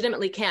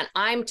legitimately can't.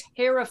 I'm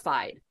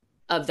terrified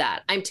of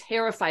that. I'm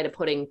terrified of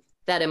putting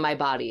that in my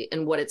body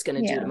and what it's going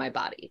to do to my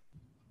body.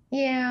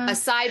 Yeah.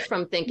 Aside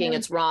from thinking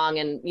it's wrong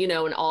and,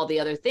 and all the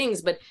other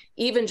things, but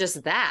even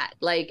just that,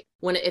 like,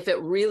 if it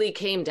really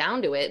came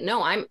down to it,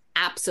 no, I'm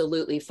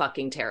absolutely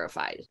fucking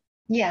terrified.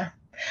 Yeah.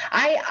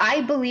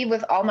 I believe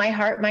with all my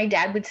heart, my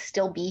dad would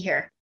still be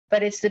here,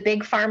 but it's the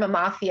big pharma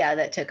mafia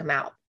that took him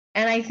out.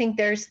 And I think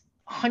there's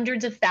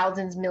hundreds of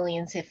thousands,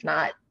 millions, if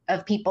not,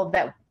 of people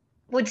that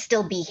would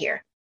still be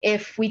here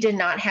if we did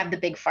not have the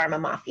big pharma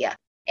mafia.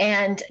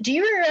 And do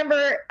you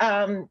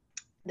remember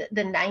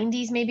the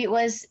 90s, maybe it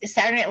was,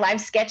 Saturday Night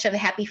Live sketch of the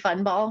Happy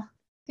Fun Ball?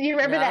 Do you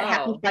remember that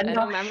Happy Fun Ball? I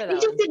don't remember that. They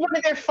just did one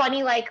of their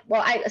funny, like,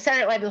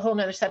 Saturday Night Live is a whole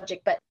nother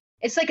subject, but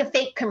it's like a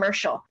fake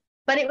commercial.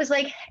 But it was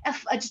like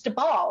just a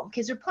ball.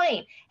 Kids were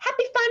playing.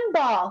 Happy Fun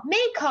Ball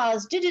may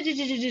cause.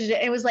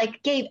 It was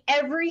like, gave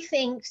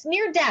everything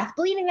near death,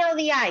 bleeding out of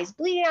the eyes,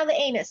 bleeding out of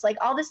the anus, like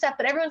all this stuff.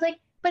 But everyone's like,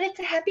 but it's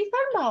a Happy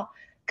Fun Ball.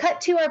 Cut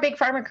to our big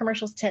pharma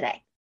commercials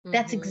today.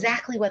 That's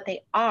exactly what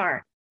they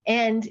are.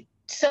 And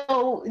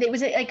so it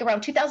was like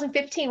around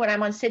 2015 when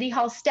I'm on City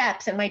Hall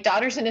steps and my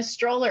daughter's in a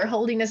stroller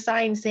holding a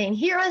sign saying,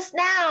 "Hear us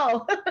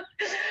now."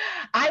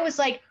 I was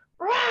like,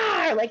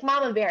 "Roar," like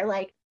Mama Bear,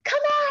 like, "Come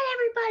on,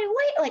 everybody,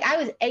 wait." Like, I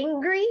was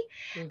angry,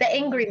 the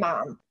angry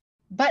mom.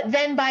 But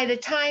then by the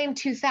time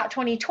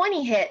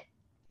 2020 hit,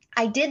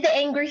 I did the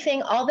angry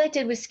thing. All that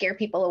did was scare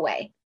people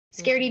away,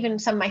 scared even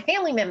some of my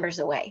family members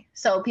away.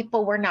 So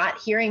people were not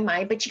hearing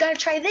but you got to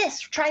try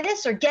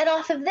this, or get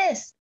off of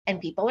this.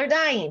 And people are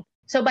dying.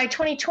 So by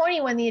 2020,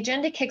 when the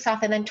agenda kicks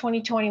off, and then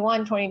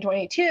 2021,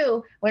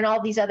 2022, when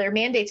all these other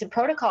mandates and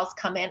protocols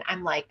come in,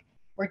 I'm like,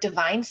 we're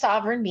divine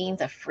sovereign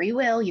beings of free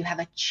will. You have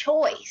a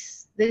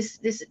choice. This,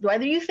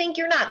 whether you think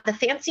you're not, the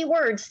fancy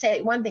words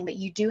say one thing, but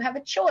you do have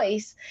a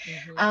choice.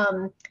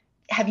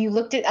 Have you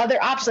looked at other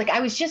options?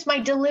 Like my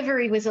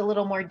delivery was a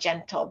little more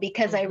gentle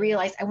because I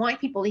realized I want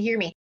people to hear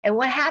me. And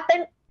what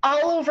happened?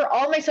 All over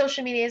all my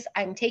social medias,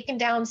 I'm taken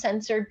down,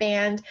 censored,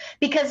 banned,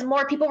 because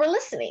more people were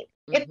listening.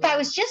 If I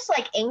was just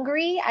like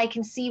angry, I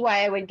can see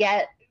why I would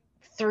get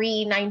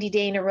 3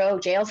 90-day in a row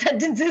jail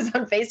sentences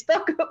on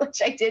Facebook,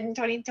 which I did in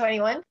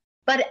 2021.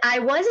 But I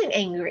wasn't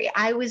angry.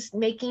 I was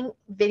making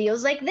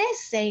videos like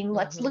this saying,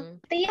 let's look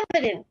at the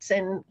evidence,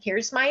 and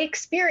here's my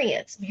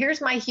experience.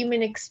 Here's my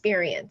human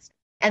experience.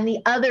 And the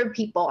other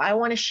people, I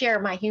want to share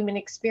my human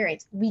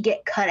experience. We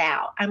get cut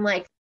out. I'm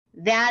like,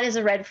 that is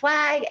a red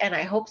flag. And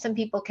I hope some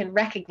people can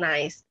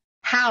recognize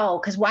how,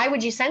 because why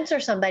would you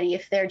censor somebody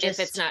if they're just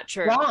if it's not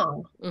true,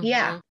 wrong?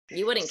 Yeah.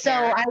 You wouldn't So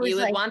care. I was you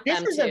would like, want this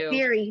them is to. a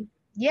very,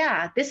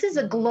 this is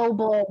a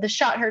global, the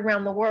shot heard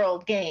around the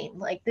world game.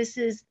 Like this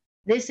is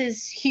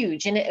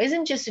huge. And it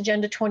isn't just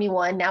Agenda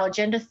 21. Now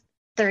Agenda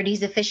 30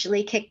 is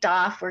officially kicked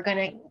off. We're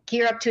going to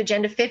gear up to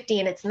Agenda 50,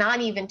 and it's not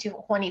even to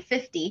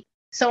 2050.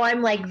 So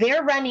I'm like,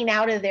 they're running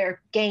out of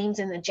their games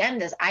and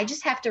agendas. I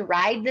just have to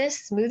ride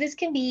this smooth as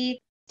can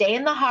be, stay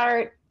in the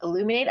heart,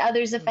 illuminate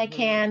others if I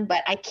can,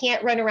 but I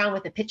can't run around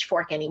with a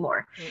pitchfork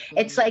anymore.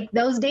 It's like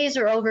those days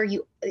are over.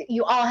 You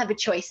all have a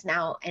choice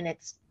now, and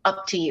it's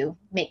up to you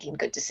making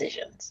good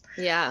decisions.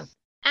 Yeah.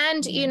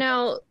 And,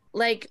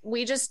 like,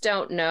 we just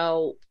don't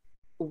know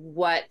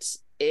what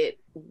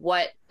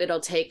it'll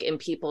take in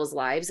people's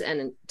lives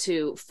and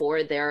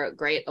for their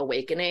great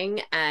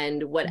awakening,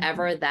 and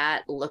whatever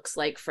that looks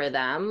like for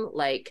them.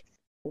 Like,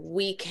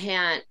 we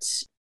can't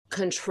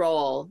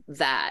control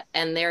that,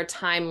 and their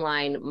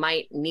timeline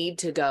might need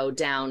to go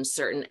down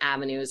certain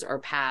avenues or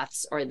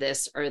paths or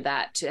this or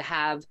that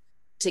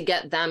to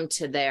get them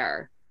to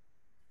their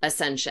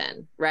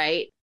ascension,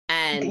 right?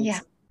 And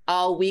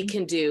all we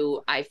can do,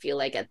 I feel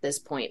like at this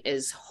point,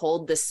 is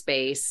hold the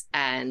space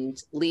and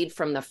lead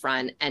from the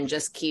front and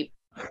just keep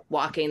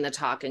walking the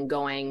talk and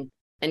going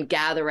and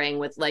gathering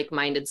with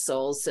like-minded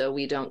souls so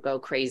we don't go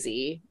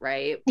crazy,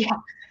 right? Yeah.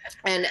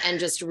 And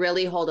just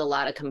really hold a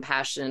lot of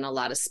compassion and a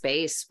lot of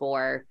space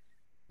for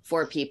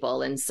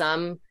people. And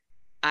some,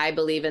 I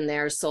believe, in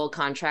their soul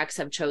contracts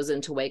have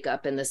chosen to wake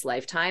up in this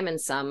lifetime, and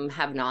some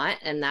have not,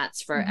 and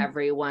that's for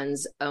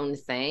everyone's own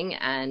thing.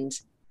 And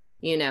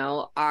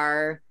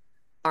our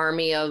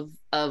army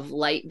of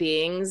light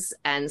beings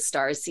and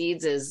star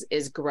seeds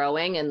is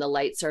growing, and the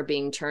lights are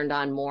being turned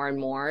on more and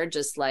more,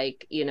 just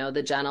like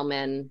the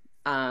gentleman,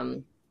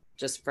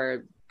 just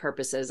for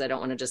purposes, I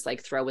don't want to just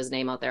like throw his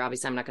name out there,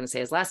 obviously I'm not going to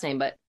say his last name,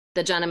 but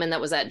the gentleman that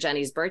was at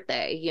Jenny's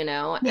birthday,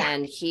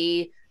 and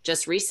he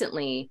just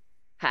recently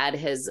had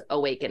his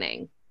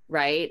awakening,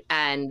 right?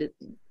 And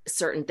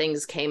certain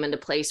things came into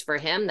place for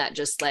him that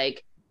just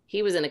like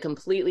he was in a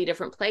completely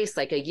different place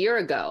like a year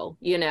ago,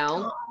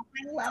 I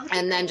love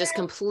and then just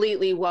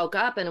completely woke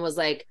up and was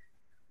like,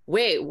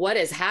 wait, what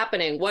is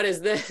happening? What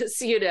is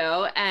this?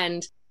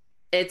 And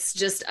it's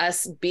just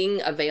us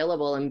being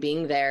available and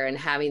being there and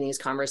having these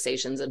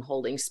conversations and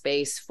holding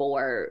space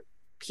for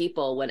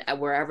people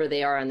wherever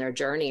they are on their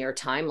journey or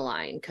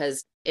timeline.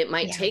 Because it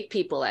might take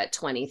people at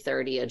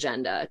 2030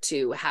 agenda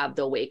to have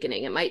the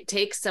awakening. It might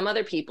take some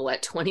other people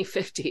at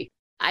 2050.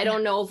 I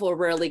don't know if we're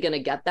really going to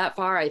get that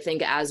far. I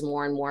think as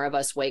more and more of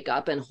us wake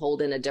up and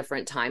hold in a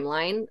different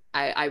timeline,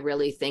 I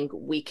really think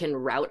we can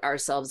route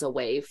ourselves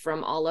away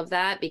from all of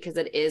that, because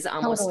it is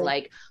almost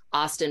like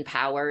Austin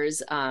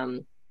Powers,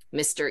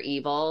 Mr.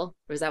 Evil,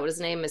 was that what his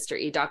name?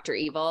 Dr.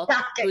 Evil,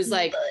 who's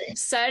like,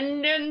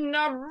 send in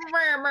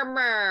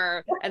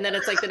the, and then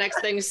it's like the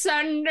next thing,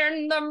 send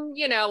in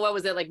the, what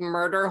was it? Like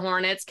murder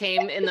hornets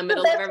came in the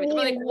middle of everything.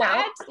 Like,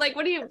 what? Like,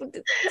 what do you,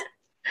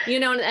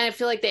 and I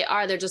feel like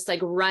they're just like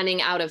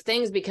running out of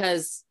things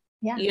because,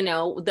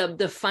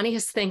 the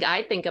funniest thing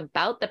I think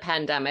about the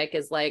pandemic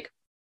is like,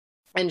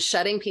 and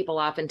shutting people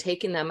off and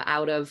taking them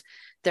out of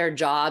their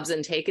jobs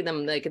and taking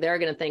them, like, they're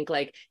going to think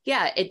like,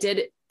 it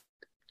did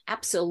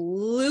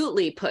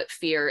absolutely put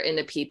fear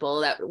into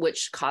people,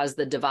 which caused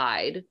the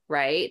divide,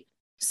 right?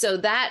 So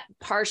that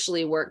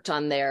partially worked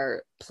on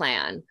their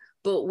plan.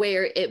 But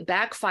where it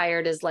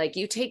backfired is like,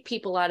 you take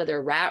people out of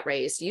their rat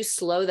race, you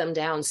slow them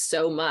down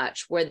so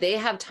much where they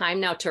have time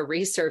now to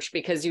research,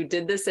 because you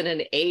did this in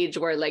an age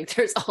where like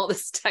there's all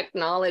this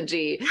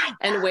technology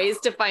and ways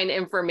to find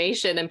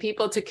information and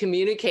people to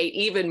communicate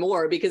even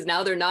more, because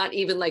now they're not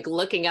even like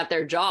looking at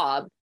their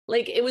job.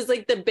 Like, it was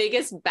like the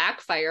biggest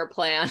backfire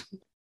plan.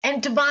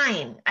 And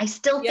divine. I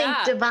still think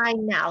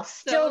divine now.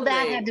 Still,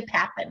 that had to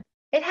happen.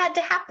 It had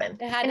to happen.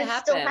 It had and to it's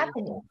happen. Still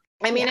happening.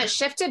 I mean, it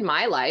shifted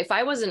my life.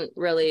 I wasn't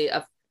really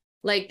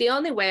the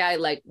only way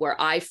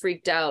where I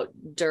freaked out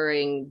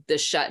during the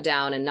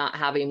shutdown and not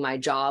having my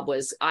job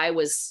was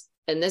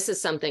and this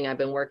is something I've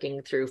been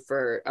working through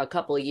for a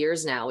couple of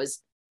years now, is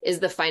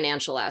the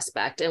financial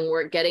aspect. And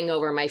we're getting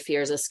over my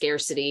fears of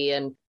scarcity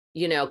and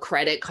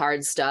credit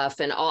card stuff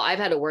and all. I've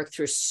had to work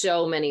through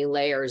so many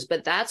layers,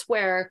 but that's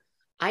where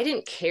I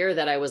didn't care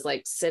that I was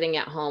like sitting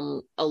at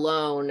home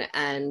alone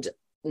and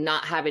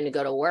not having to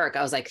go to work.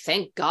 I was like,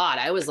 thank God.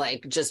 I was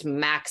like just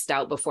maxed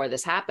out before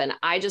this happened.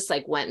 I just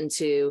like went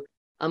into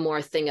a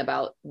more thing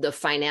about the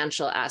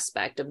financial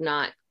aspect of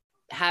not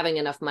having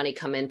enough money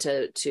come in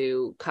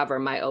to cover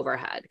my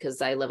overhead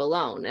because I live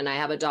alone and I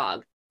have a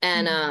dog.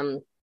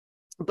 And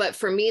but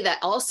for me, that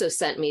also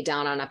sent me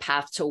down on a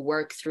path to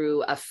work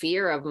through a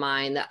fear of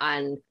mine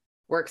and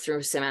work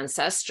through some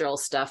ancestral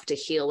stuff to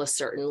heal a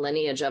certain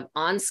lineage of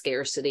on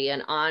scarcity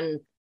and on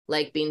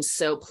like being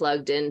so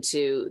plugged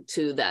into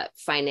that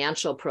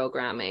financial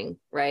programming,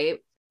 right?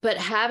 But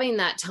having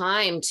that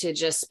time to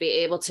just be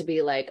able to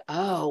be like,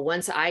 oh,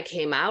 once I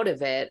came out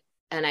of it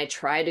and I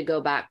tried to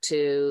go back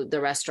to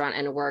the restaurant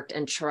and worked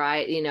and try,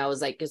 it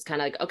was like, it's kind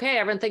of like, okay,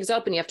 everything's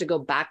open. You have to go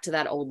back to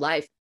that old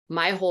life.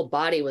 My whole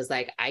body was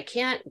like, I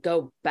can't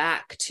go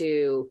back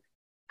to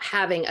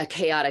having a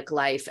chaotic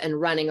life and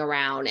running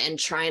around and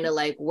trying to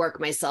like work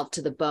myself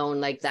to the bone.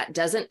 Like that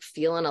doesn't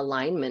feel in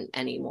alignment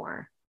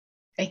anymore.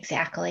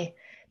 Exactly.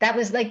 That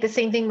was like the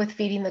same thing with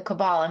feeding the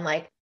cabal. I'm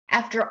like,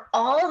 after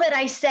all that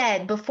I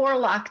said before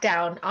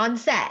lockdown on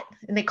set,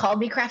 and they called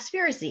me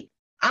Craftspiracy,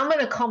 I'm going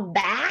to come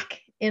back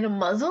in a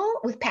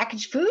muzzle with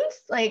packaged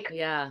foods. Like,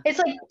 yeah, it's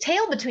like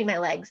tail between my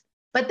legs.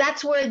 But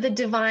that's where the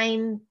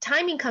divine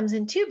timing comes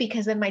in too,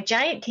 because then my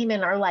giant came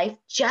in our life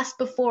just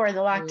before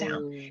the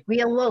lockdown.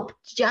 We eloped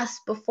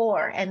just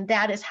before. And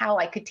that is how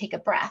I could take a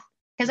breath.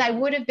 Because I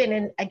would have been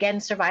in, again,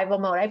 survival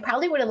mode. I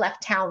probably would have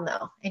left town,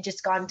 though, and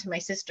just gone to my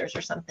sister's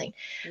or something.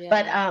 Yeah.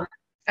 But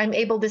I'm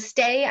able to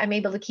stay. I'm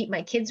able to keep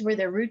my kids where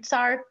their roots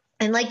are.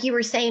 And like you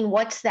were saying,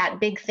 what's that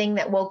big thing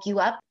that woke you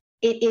up?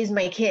 It is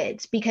my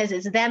kids, because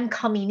it's them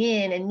coming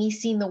in and me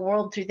seeing the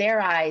world through their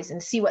eyes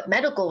and see what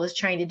medical was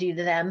trying to do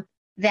to them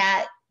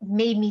that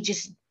made me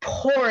just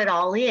pour it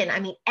all in. I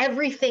mean,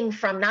 everything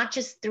from not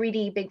just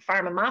 3D big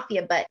pharma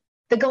mafia, but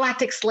the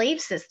galactic slave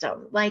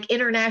system, like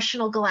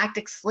international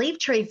galactic slave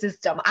trade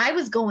system. I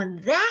was going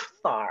that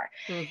far.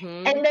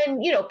 Mm-hmm. And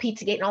then,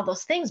 Pizzagate and all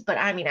those things. But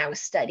I mean, I was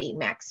studying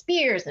Max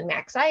Spears and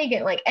Max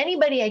Eigen, like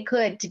anybody I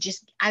could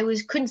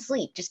couldn't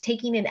sleep, just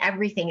taking in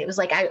everything. It was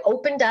like I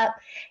opened up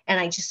and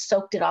I just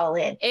soaked it all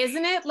in.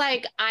 Isn't it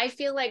like, I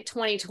feel like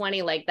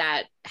 2020, like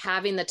that,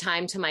 having the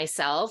time to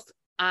myself,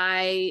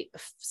 I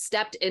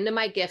stepped into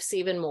my gifts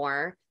even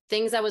more.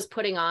 Things I was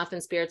putting off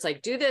in spirits,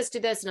 like do this.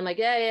 And I'm like,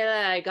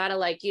 yeah, I gotta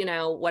like,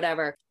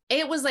 whatever.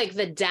 It was like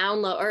the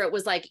download, or it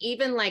was like,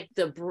 even like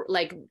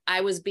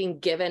I was being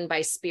given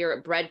by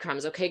spirit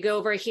breadcrumbs. Okay, go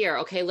over here.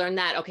 Okay, learn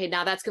that. Okay,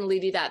 now that's going to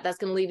lead you that. That's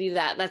going to lead you to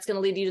that. That's going to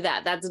lead you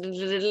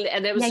to that.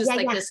 And it was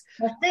this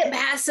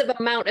massive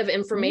amount of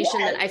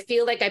information that I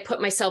feel like I put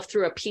myself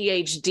through a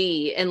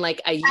PhD in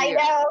like a year. I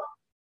know.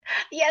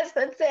 Yes,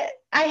 that's it.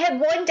 I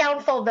had one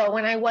downfall though.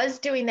 When I was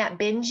doing that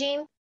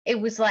binging, it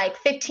was like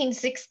 15,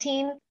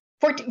 16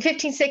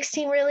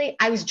 really,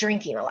 I was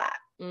drinking a lot.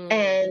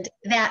 And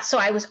so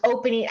I was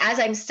opening, as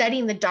I'm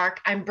studying the dark,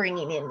 I'm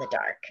bringing in the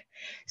dark.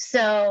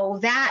 So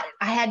that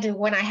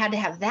when I had to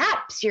have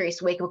that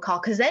serious wake-up call,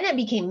 because then it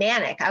became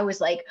manic. I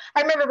was like,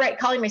 I remember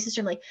calling my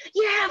sister, I'm like,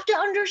 you have to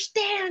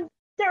understand,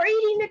 they're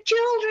eating the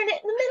children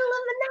in the middle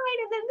of the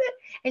night.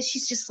 And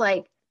she's just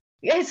like,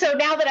 and so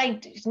now that I'm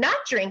not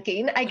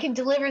drinking, I can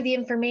deliver the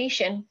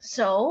information.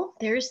 So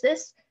there's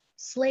this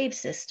slave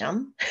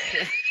system.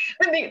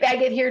 I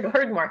get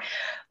heard more.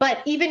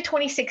 But even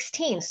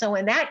 2016, so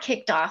when that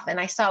kicked off and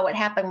I saw what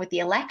happened with the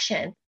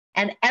election,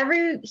 and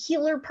every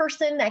healer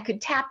person that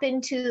could tap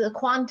into the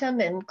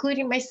quantum,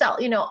 including myself,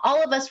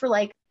 all of us were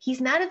like, he's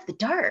not of the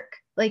dark.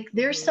 Like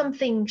there's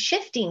something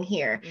shifting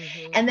here.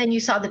 And then you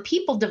saw the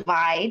people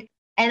divide.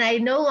 And I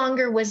no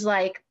longer was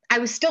like, I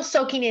was still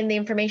soaking in the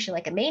information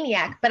like a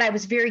maniac, but I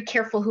was very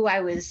careful who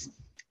I was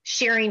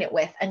sharing it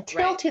with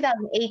until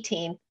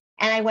 2018.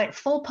 And I went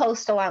full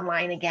postal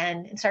online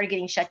again and started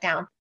getting shut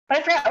down. But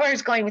I forgot where I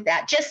was going with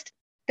that. Just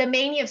the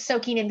mania of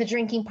soaking in, the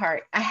drinking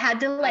part. I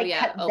had to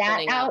cut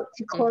that out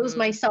to close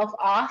myself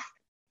off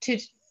to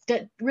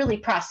really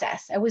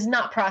process. I was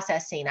not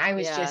processing. I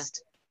was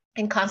just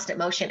in constant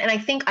motion. And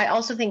I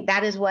also think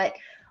that is what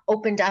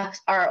opened up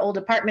our old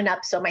apartment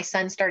up. So my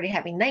son started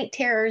having night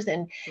terrors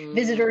and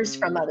visitors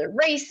from other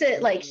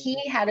races. Like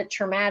he had a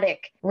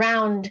traumatic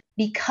round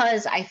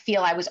because I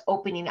feel I was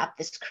opening up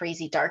this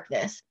crazy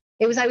darkness.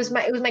 It was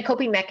my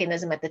coping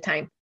mechanism at the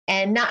time.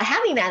 And not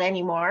having that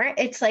anymore,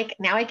 it's like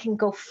now I can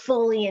go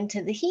fully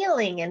into the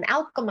healing and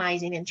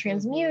alchemizing and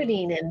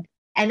transmuting.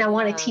 And I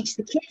want to teach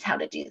the kids how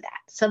to do that.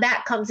 So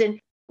that comes in.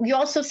 You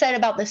also said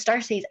about the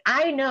starseeds.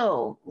 I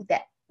know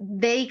that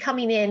they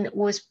coming in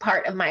was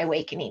part of my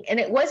awakening. And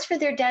it was for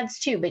their dads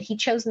too, but he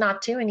chose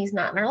not to, and he's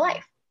not in our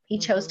life. He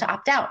chose to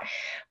opt out.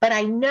 But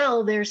I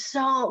know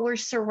we're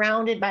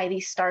surrounded by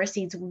these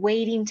starseeds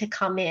waiting to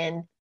come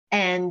in.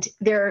 And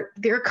they're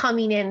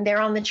coming in, they're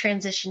on the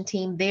transition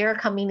team. They're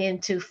coming in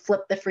to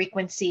flip the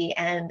frequency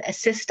and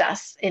assist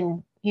us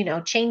in,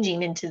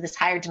 changing into this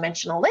higher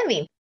dimensional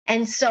living.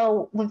 And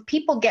so when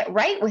people get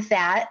right with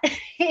that,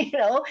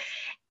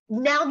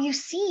 now you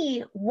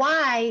see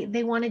why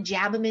they want to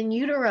jab them in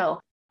utero,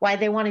 why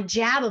they want to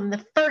jab them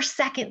the first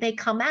second they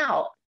come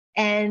out.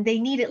 And they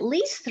need at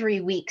least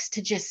 3 weeks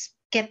to just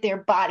get their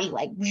body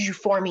like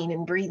forming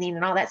and breathing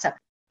and all that stuff.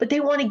 But they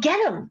want to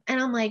get them.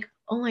 And I'm like,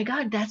 oh my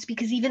God, that's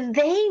because even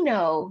they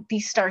know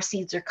these star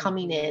seeds are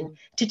coming in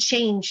to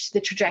change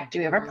the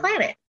trajectory of our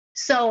planet.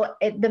 So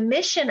the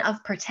mission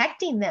of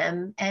protecting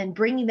them and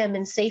bringing them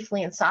in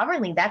safely and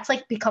sovereignly, that's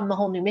like become the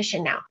whole new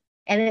mission now.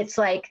 And it's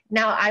like,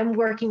 now I'm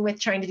working with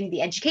trying to do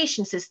the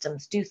education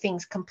systems, do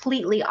things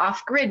completely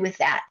off grid with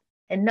that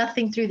and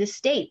nothing through the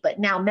state. But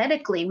now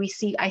medically,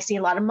 I see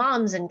a lot of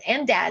moms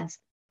and dads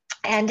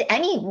and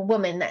any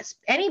woman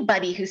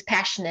anybody who's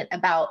passionate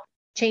about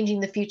changing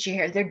the future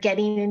here. They're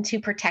getting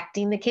into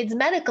protecting the kids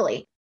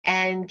medically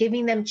and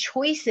giving them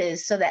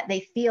choices so that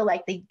they feel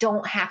like they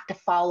don't have to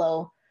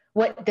follow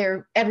what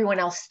everyone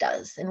else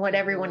does and what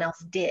everyone else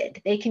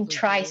did. They can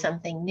try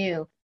something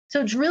new.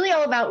 So it's really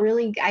all about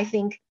I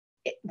think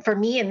for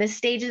me in this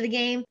stage of the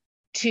game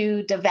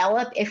to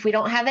develop. If we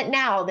don't have it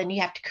now, then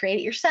you have to create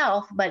it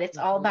yourself. But it's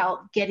all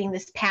about getting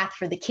this path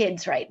for the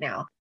kids right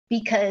now.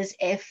 Because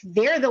if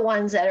they're the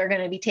ones that are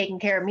going to be taking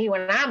care of me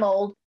when I'm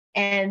old,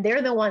 and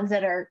they're the ones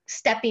that are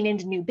stepping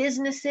into new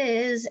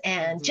businesses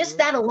and just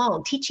that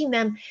alone, teaching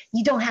them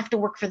you don't have to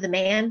work for the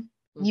man.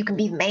 You can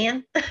be the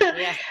man.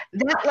 Yeah.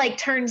 That like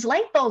turns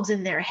light bulbs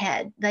in their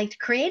head, like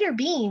creator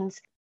beings,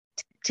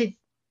 to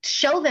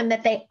show them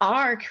that they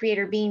are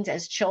creator beings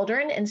as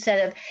children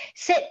instead of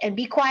sit and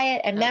be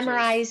quiet and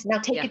memorize. Now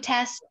take a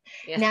test.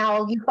 Yeah.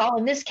 Now you fall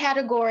in this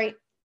category.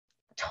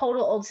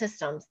 Total old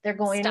systems. They're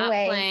going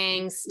away. Stop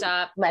playing,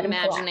 stop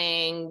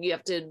imagining. You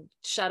have to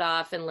shut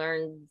off and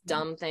learn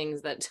dumb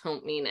things that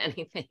don't mean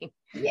anything.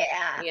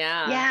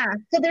 Yeah.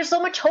 So there's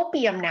so much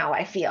hopium now,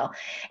 I feel.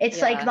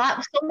 It's like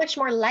so much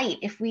more light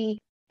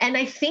and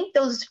I think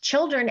those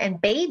children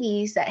and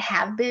babies that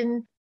have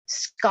been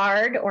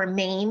scarred or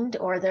maimed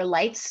or their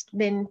light's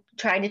been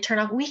trying to turn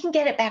off, we can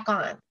get it back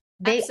on.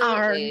 They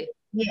are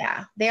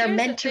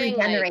meant to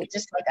regenerate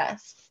just like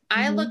us.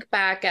 I look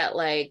back at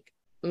like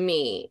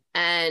me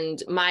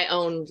and my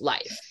own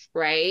life,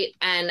 right?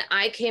 And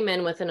I came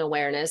in with an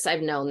awareness.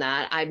 I've known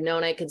that. I've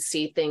known I could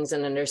see things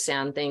and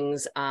understand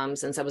things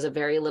since I was a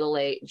very little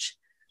age,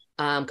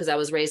 because I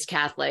was raised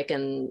Catholic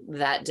and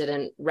that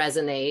didn't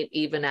resonate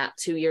even at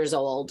 2 years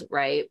old,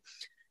 right?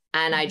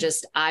 And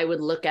I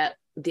would look at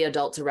the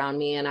adults around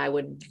me and I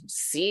would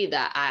see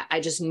that I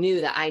just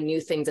knew that I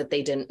knew things that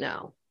they didn't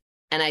know.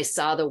 And I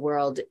saw the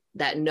world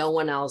that no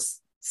one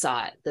else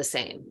saw it the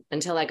same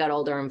until I got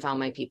older and found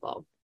my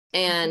people.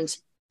 And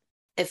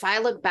if I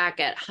look back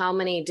at how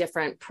many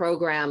different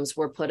programs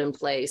were put in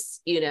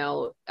place,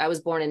 I was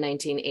born in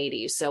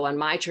 1980. So on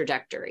my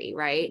trajectory,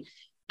 right?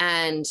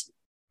 And,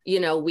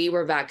 we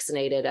were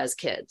vaccinated as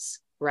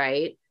kids,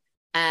 right?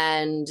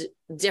 And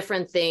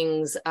different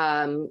things,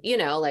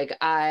 like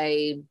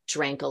I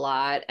drank a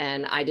lot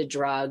and I did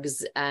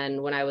drugs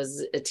and when I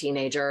was a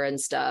teenager and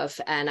stuff,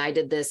 and I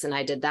did this and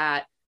I did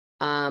that.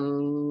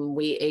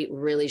 We ate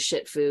really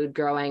shit food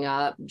growing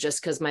up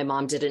just because my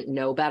mom didn't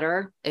know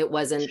better. It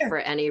wasn't for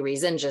any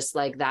reason, just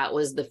like that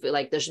was the food,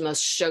 like the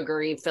most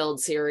sugary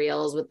filled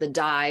cereals with the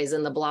dyes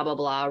and the blah, blah,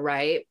 blah.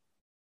 Right.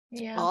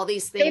 Yeah. All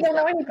these things. They don't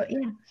know anybody.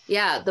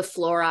 Yeah. The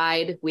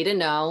fluoride, we didn't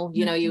know,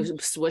 you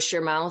swish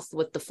your mouth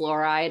with the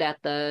fluoride at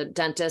the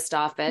dentist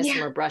office and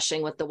we're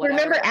brushing with the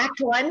whatever. Remember Act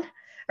 1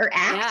 or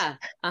Act? Yeah.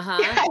 I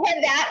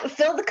had that,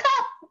 fill the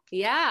cup.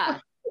 Yeah.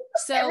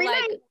 So like,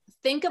 night.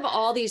 Think of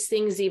all these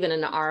things, even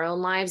in our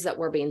own lives that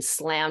we're being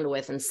slammed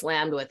with and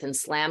slammed with and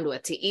slammed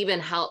with to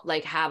even help,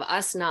 like have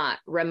us not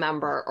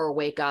remember or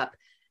wake up.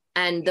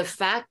 And the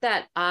fact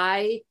that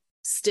I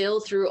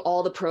still, through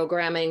all the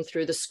programming,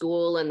 through the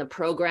school and the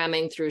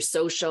programming, through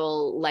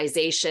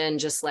socialization,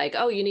 just like,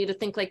 oh, you need to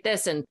think like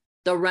this. And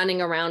the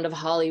running around of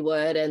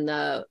Hollywood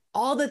and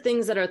all the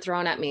things that are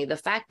thrown at me, the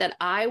fact that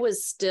I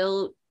was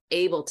still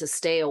able to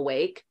stay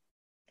awake,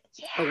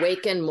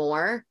 awaken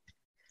more,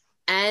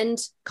 and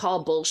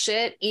call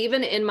bullshit,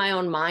 even in my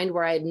own mind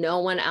where I had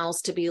no one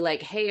else to be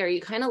like, hey, are you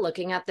kind of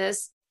looking at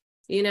this,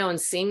 and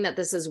seeing that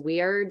this is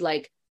weird?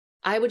 Like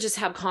I would just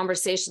have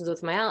conversations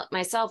with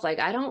myself. Like,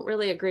 I don't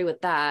really agree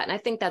with that. And I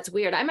think that's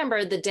weird. I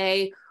remember the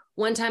day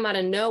one time out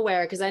of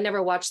nowhere, because I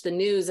never watched the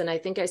news. And I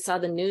think I saw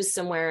the news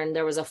somewhere and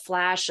there was a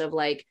flash of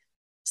like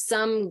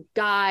some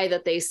guy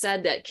that they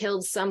said that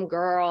killed some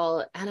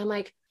girl. And I'm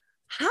like,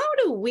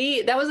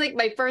 that was like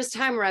my first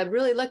time where I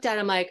really looked at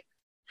him like,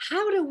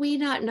 how do we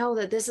not know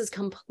that this is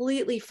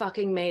completely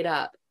fucking made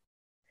up?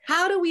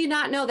 How do we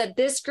not know that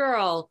this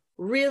girl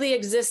really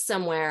exists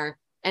somewhere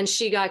and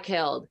she got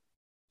killed?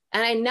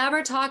 And I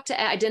never talked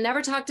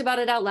about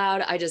it out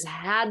loud. I just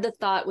had the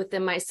thought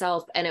within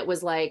myself. And it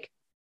was like,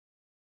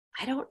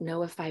 I don't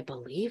know if I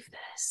believe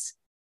this.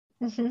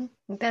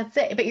 That's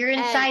it. But you're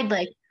inside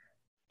like,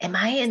 am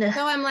I in a...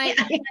 So I'm like,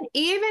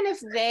 even if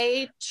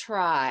they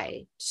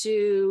try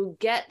to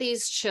get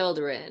these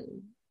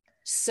children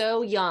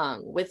so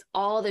young with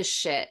all this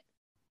shit,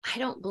 I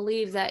don't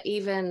believe that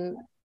even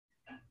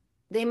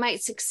they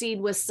might succeed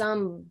with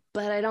some,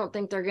 but I don't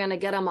think they're going to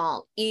get them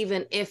all,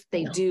 even if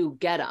they do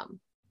get them.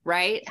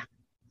 Right. Yeah.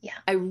 Yeah.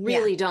 I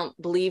really don't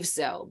believe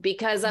so,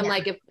 because I'm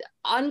like, if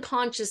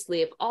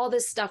unconsciously, if all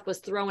this stuff was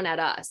thrown at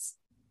us,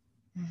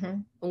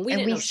 and we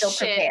didn't know shit,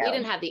 prevailed. we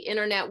didn't have the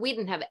internet, we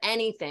didn't have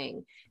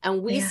anything,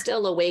 and we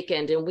still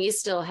awakened and we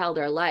still held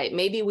our light.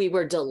 Maybe we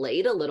were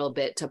delayed a little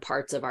bit to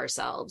parts of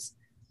ourselves,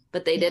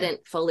 but they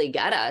didn't fully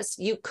get us.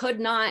 You could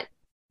not.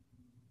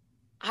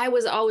 I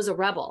was always a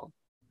rebel.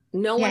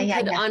 No one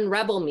could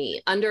unrebel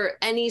me under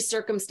any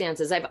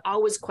circumstances. I've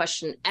always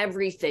questioned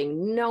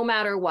everything, no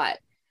matter what.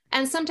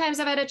 And sometimes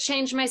I've had to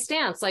change my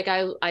stance. Like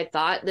I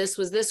thought this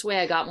was this way.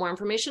 I got more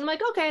information. I'm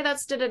like, okay,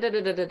 that's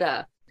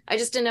da-da-da-da-da-da. I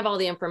just didn't have all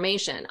the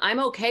information. I'm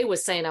okay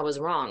with saying I was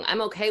wrong.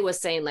 I'm okay with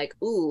saying like,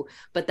 ooh,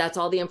 but that's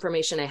all the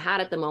information I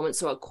had at the moment.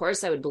 So of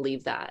course I would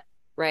believe that.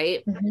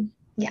 Right.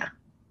 Yeah.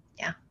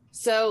 Yeah.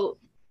 So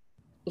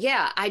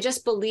yeah, I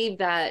just believe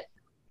that.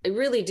 I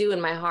really do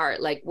in my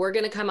heart. Like, we're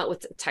going to come up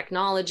with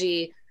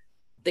technology.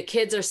 The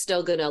kids are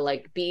still going to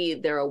like be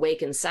their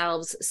awakened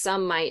selves.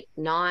 Some might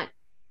not,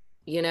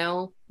 you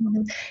know,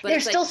 but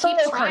there's still soul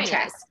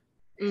contracts.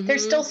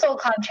 There's still soul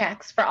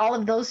contracts for all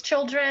of those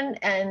children.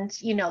 And,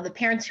 you know, the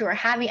parents who are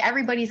having,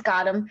 everybody's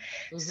got them.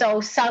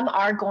 So some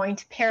are going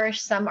to perish.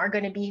 Some are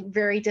going to be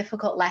very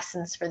difficult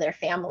lessons for their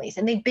families.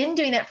 And they've been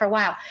doing that for a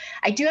while.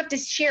 I do have to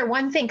share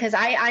one thing, because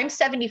I'm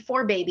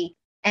 74, baby.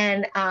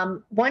 And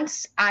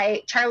once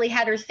Charlie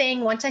had her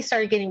thing, once I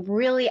started getting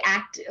really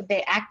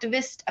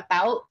activist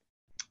about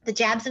the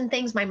jabs and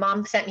things, my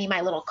mom sent me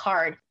my little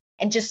card,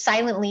 and just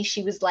silently,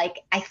 she was like,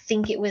 I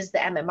think it was the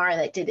MMR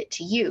that did it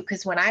to you.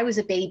 Because when I was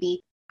a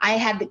baby,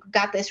 I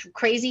got this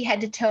crazy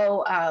head to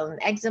toe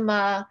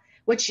eczema,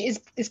 which is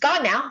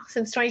gone now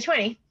since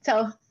 2020.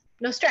 So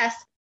no stress.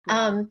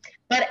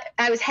 But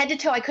I was head to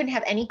toe. I couldn't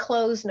have any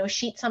clothes, no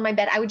sheets on my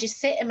bed. I would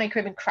just sit in my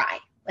crib and cry.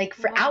 Like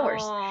for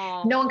hours.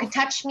 No one could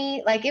touch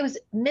me. Like, it was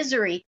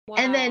misery.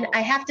 And then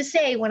I have to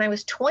say, when I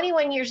was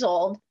 21 years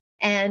old,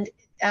 and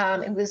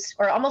it was,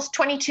 or almost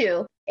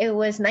 22, it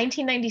was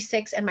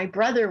 1996, and my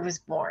brother was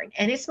born.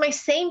 And it's my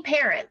same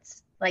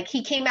parents. Like,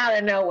 he came out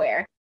of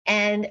nowhere.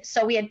 And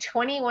so we had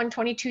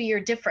 22-year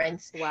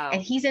difference. Wow.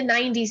 And he's a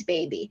 90s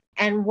baby.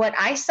 And what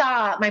I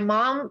saw, my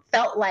mom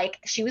felt like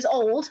she was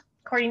old,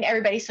 according to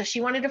everybody. So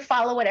she wanted to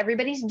follow what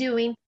everybody's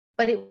doing,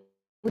 but it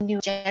new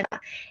agenda.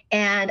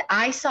 And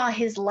I saw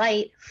his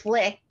light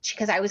flick,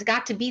 because I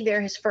got to be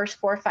there his first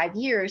 4 or 5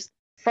 years.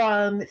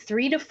 From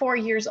 3 to 4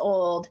 years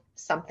old,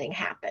 something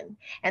happened.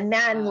 And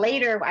then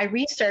later I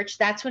researched,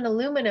 that's when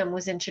aluminum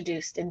was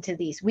introduced into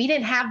these. We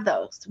didn't have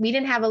those. We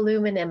didn't have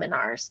aluminum in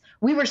ours.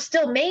 We were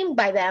still maimed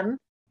by them,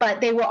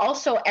 but they were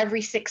also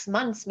every 6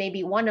 months,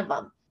 maybe one of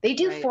them. They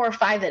do 4 or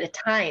 5 at a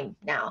time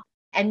now.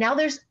 And now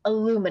there's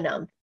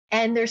aluminum,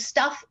 and there's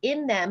stuff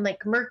in them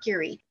like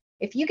mercury.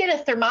 If you get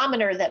a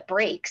thermometer that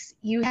breaks,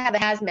 you have a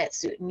hazmat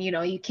suit, and, you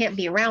know, you can't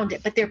be around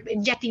it, but they're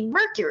injecting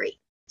mercury.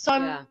 So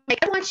I'm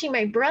watching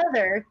my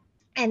brother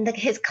and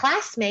his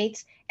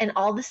classmates, and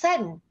all of a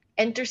sudden,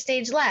 enter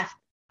stage left,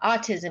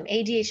 autism,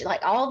 ADHD,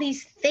 like all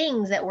these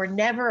things that were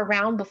never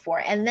around before.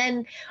 And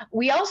then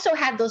we also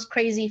had those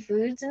crazy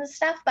foods and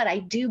stuff, but I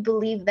do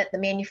believe that the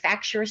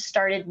manufacturers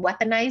started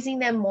weaponizing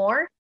them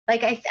more.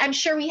 Like, I'm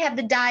sure we had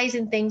the dyes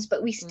and things,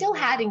 but we still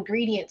had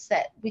ingredients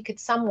that we could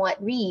somewhat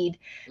read.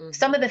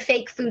 Some of the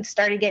fake foods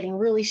started getting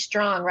really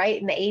strong, right,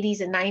 in the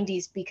 80s and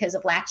 90s, because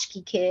of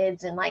latchkey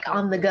kids and like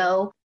on the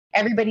go.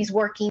 Everybody's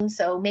working,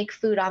 so make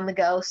food on the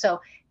go. So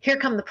here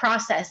come the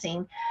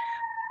processing.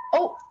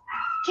 Oh,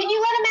 can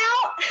you let him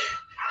out?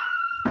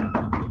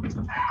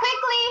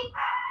 Quickly.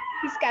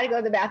 He's got to go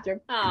to the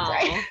bathroom.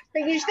 Sorry.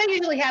 That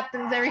usually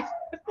happens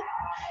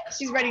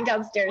she's running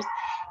downstairs.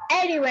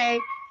 Anyway,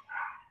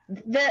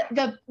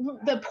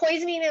 the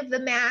poisoning of the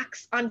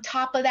Max, on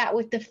top of that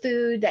with the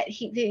food that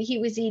he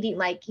was eating,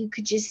 like, you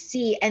could just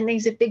see. And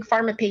he's a big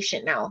pharma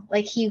patient now.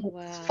 Like, he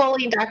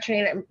fully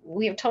indoctrinated.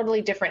 We are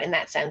totally different in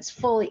that sense.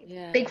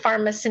 Fully big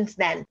pharma. Since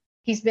then,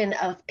 he's been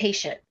a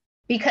patient,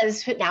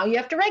 because now you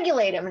have to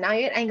regulate him. Now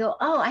I go,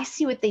 oh, I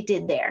see what they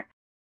did there.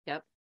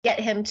 Yep. Get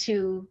him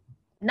to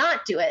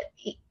not do it.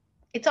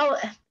 It's all,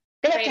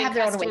 they have to have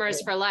their own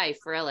customers for life.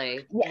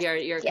 Really,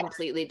 you're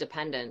completely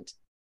dependent.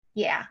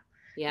 Yeah.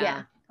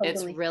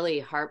 Totally. It's really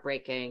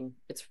heartbreaking.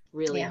 It's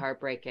really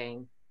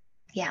heartbreaking.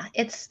 Yeah,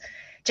 it's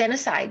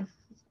genocide.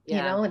 You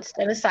know, it's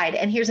genocide.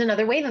 And here's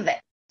another wave of it.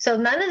 So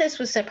none of this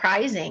was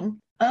surprising.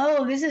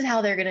 Oh, this is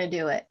how they're going to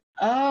do it.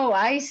 Oh,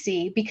 I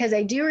see. Because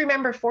I do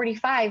remember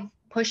 45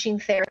 pushing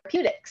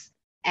therapeutics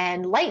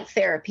and light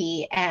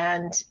therapy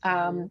and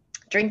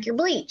drink your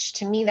bleach.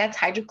 To me, that's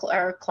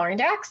chlorine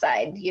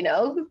dioxide, you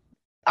know,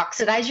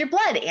 oxidize your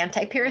blood,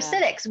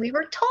 antiparasitics. We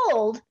were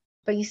told,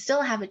 but you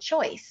still have a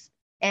choice.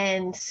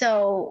 And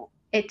so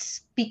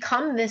it's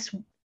become this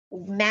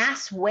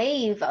mass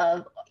wave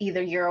of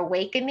either you're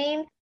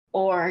awakening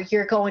or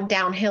you're going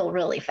downhill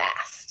really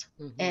fast.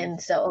 And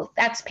so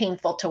that's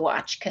painful to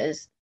watch,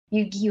 because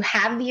you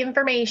have the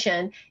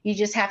information, you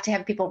just have to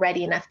have people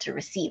ready enough to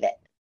receive it.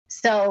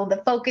 So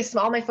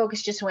all my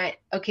focus just went,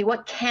 okay,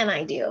 what can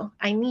I do?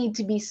 I need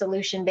to be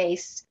solution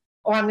based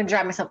or I'm going to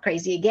drive myself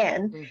crazy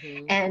again.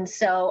 Mm-hmm. And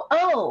so,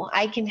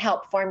 I can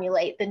help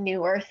formulate the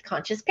new earth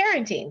conscious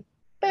parenting.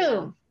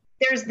 Boom.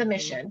 Yeah. There's the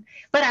mission.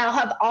 But I'll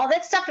have all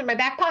that stuff in my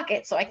back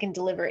pocket so I can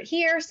deliver it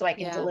here, so I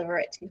can deliver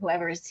it to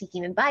whoever is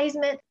seeking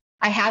advisement.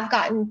 I have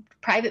gotten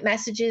private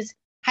messages.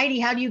 Heidi,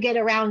 how do you get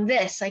around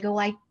this? I go,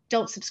 I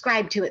don't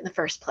subscribe to it in the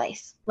first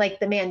place, like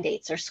the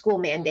mandates or school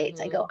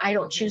mandates. I go, I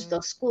don't choose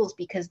those schools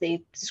because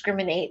they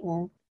discriminate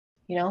and,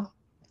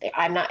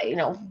 I'm not,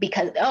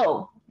 because,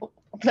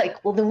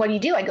 like, well, then what do you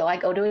do? I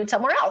go do it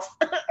somewhere else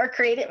or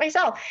create it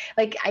myself.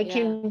 Like I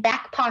can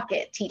back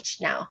pocket teach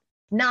now,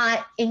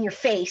 not in your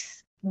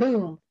face.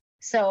 Boom.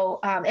 So,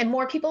 and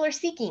more people are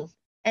seeking.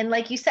 And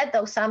like you said,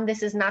 though,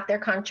 this is not their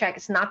contract.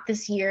 It's not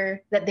this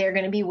year that they're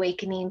going to be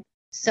awakening.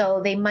 So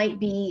they might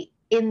be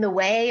in the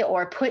way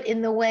or put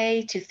in the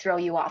way to throw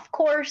you off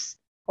course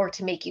or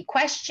to make you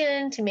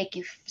question, to make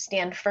you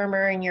stand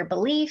firmer in your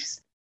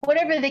beliefs.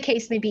 Whatever the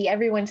case may be,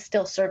 everyone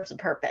still serves a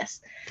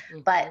purpose.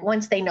 But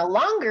once they no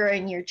longer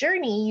in your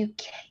journey,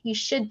 you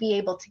should be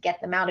able to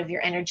get them out of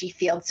your energy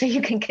field so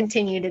you can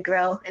continue to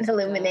grow and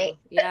illuminate.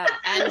 Yeah.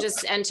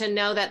 And to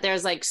know that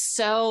there's like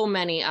so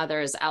many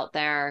others out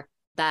there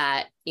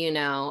that,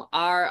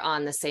 are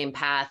on the same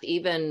path,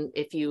 even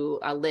if you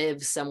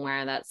live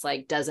somewhere that's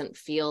like, doesn't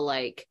feel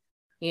like,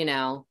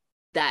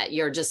 that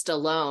you're just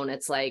alone.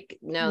 It's like,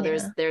 no,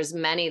 there's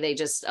many,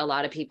 a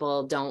lot of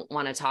people don't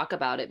want to talk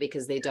about it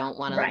because they don't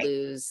want to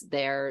lose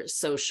their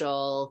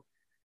social,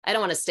 I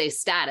don't want to say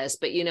status,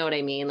 but you know what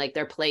I mean? Like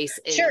their place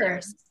in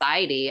their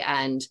society.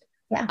 And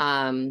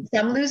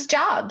some lose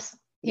jobs.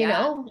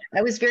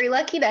 I was very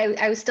lucky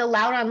that I was still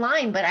loud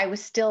online, but I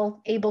was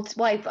still able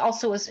to, I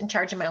also was in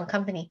charge of my own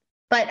company.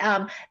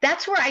 But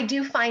that's where I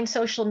do find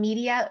social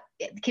media,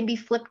 it can be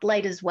flipped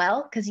light as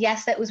well. Because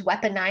yes, that was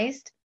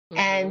weaponized.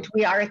 And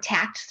we are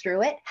attacked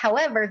through it.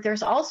 However,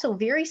 there's also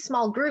very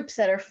small groups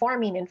that are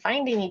forming and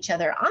finding each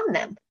other on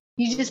them.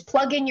 You just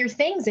plug in your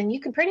things and you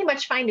can pretty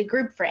much find a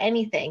group for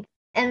anything.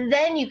 And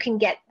then you can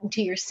get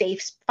into your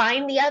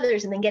find the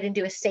others and then get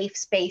into a safe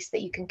space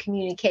that you can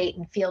communicate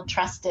and feel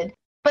trusted.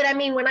 But I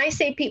mean, when I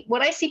see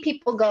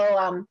people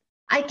go,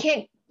 I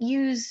can't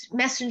use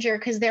Messenger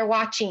because they're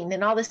watching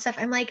and all this stuff,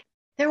 I'm like,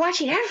 they're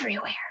watching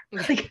everywhere.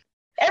 Like,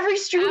 every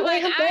street.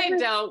 I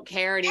don't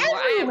care anymore.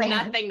 Everywhere. I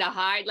have nothing to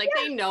hide. Like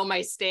they know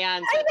my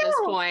stance at this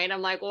point.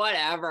 I'm like,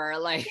 whatever.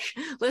 Like,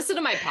 listen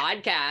to my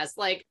podcast.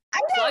 Like,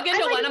 plug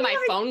into one of my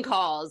phone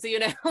calls.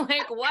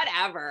 Like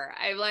whatever.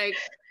 I'm like,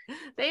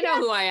 they know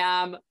who I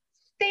am.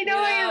 They know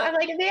I am. I'm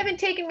like, they haven't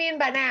taken me in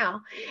by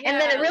now.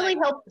 And then it really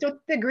helped with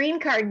the green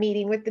card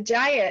meeting with the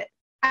giant.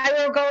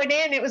 I were going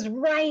in. It was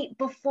right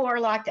before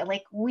lockdown,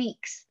 like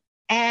weeks.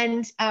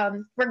 And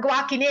we're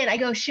walking in. I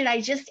go, should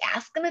I just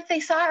ask them if they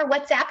saw our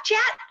WhatsApp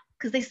chat?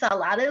 Because they saw a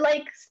lot of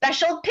like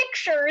special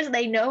pictures.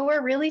 They know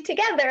we're really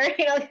together,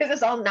 because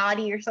it's all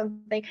naughty or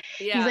something.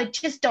 Yeah. He's like,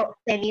 just don't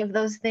say any of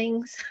those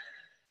things.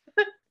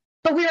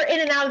 But we were in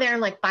and out of there in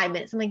like 5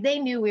 minutes. I'm like, they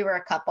knew we were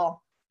a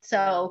couple.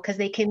 So, because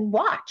they can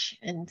watch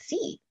and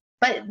see.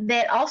 But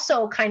that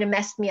also kind of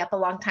messed me up a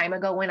long time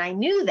ago when I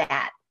knew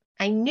that.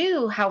 I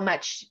knew how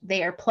much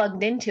they are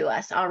plugged into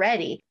us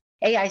already.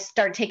 AI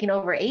started taking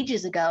over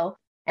ages ago.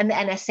 And the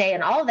NSA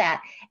and all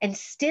that, and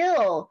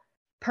still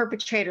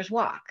perpetrators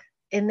walk.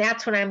 And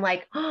that's when I'm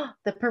like,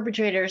 the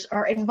perpetrators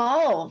are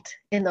involved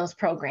in those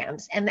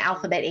programs and the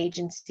alphabet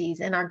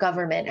agencies and our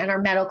government and our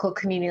medical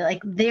community.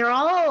 Like they're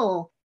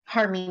all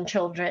harming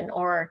children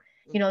or,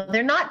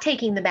 they're not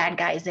taking the bad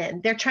guys in.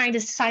 They're trying to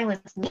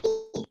silence me.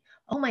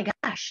 Oh my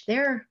gosh,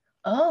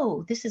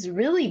 this is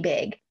really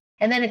big.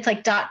 And then it's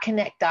like dot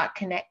connect.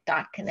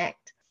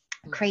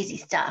 Crazy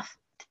stuff.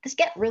 This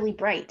get really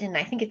bright, didn't I?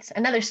 I think it's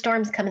another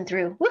storm's coming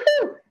through.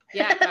 Woohoo!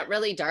 Yeah, it got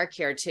really dark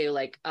here too.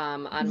 Like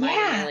on my and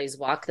Ellie's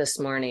walk this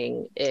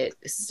morning, it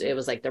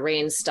was like the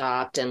rain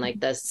stopped and like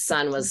the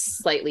sun was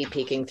slightly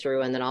peeking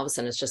through, and then all of a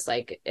sudden it's just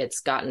like it's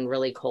gotten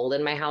really cold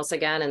in my house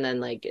again, and then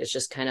like it's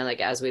just kind of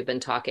like as we've been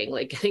talking,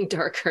 like getting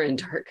darker and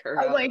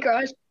darker. Oh my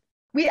gosh,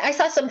 I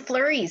saw some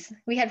flurries.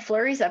 We had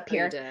flurries up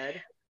here. You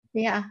did?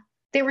 Yeah.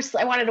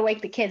 I wanted to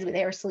wake the kids, but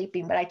they were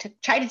sleeping. But I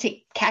tried to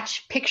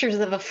catch pictures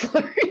of a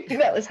flurry.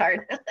 That was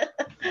hard.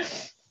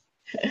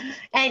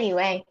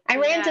 Anyway, I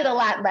ranted a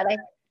lot, but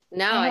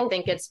I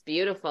think it's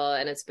beautiful,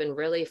 and it's been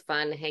really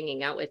fun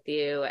hanging out with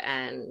you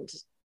and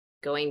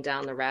going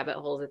down the rabbit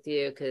hole with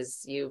you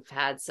because you've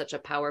had such a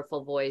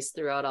powerful voice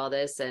throughout all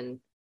this, and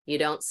you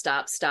don't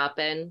stop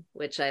stopping,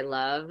 which I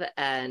love.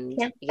 And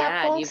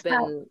you've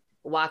been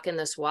walking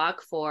this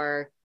walk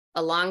for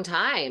a long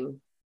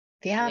time.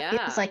 Yeah,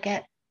 feels like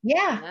it.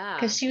 Yeah,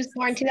 because she was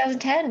born in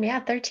 2010.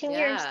 Yeah, 13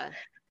 years.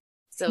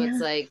 So it's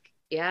like,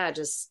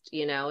 just,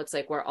 it's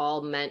like we're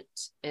all meant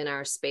in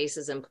our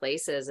spaces and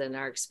places and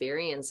our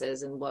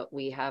experiences and what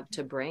we have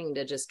to bring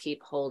to just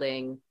keep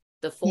holding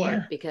the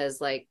fort. Because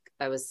like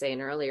I was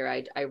saying earlier,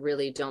 I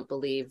really don't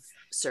believe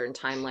certain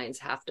timelines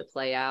have to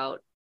play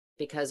out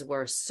because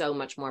we're so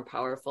much more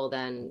powerful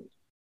than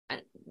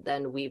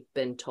we've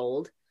been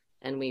told.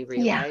 and we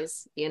Yeah.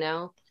 realize,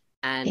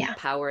 and Yeah.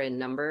 power in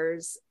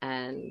numbers,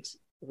 and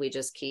we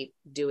just keep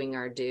doing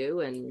our due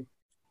and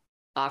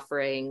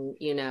offering,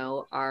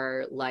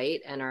 our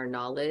light and our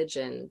knowledge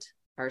and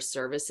our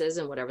services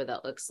and whatever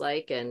that looks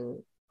like,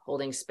 and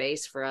holding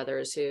space for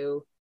others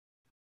who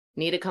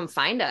need to come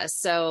find us.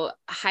 So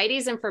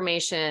Heidi's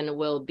information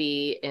will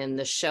be in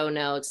the show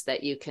notes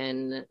that you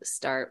can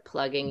start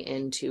plugging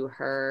into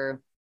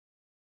her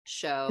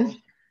show,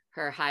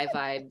 her high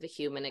vibe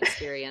human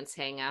experience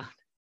hangout.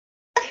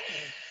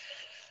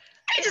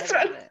 I just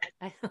want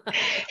hey,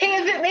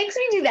 if it makes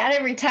me do that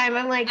every time,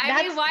 I'm like,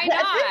 I mean, why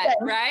not?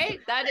 Right?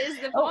 That is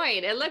the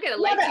point. And look at it,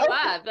 lights you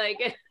up.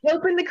 Like,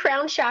 open the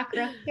crown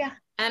chakra. Yeah.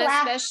 And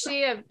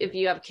especially if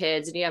you have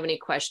kids and you have any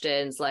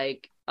questions,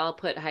 like, I'll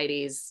put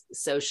Heidi's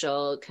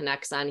social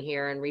connects on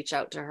here and reach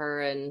out to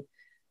her. And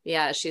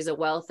yeah, she's a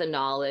wealth of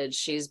knowledge.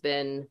 She's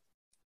been,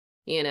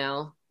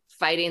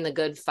 fighting the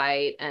good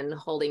fight and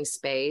holding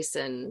space,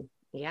 and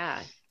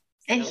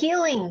and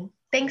healing,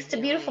 thanks to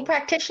beautiful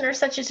practitioners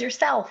such as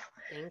yourself.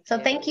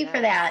 Thank you for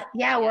that.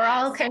 Yeah, we're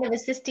all kind of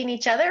assisting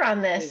each other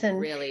on this. And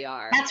really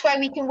are. That's why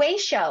we can way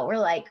show. We're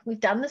like, we've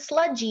done the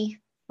sludgy.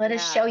 Let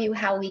us show you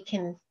how we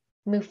can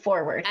move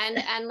forward.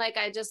 And like,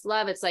 I just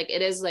love, it's like,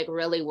 it is like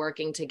really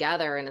working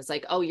together. And it's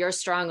like, oh, you're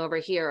strong over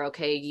here.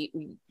 Okay.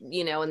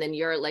 And then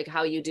you're like,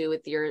 how you do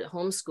with your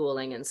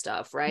homeschooling and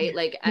stuff. Right.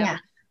 Like,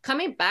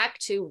 coming back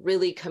to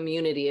really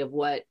community, of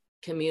what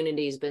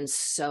community's been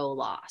so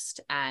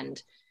lost,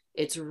 and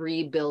it's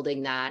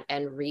rebuilding that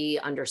and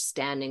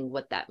re-understanding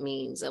what that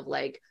means, of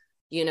like,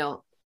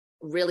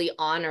 really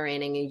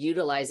honoring and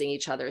utilizing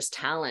each other's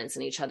talents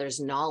and each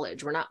other's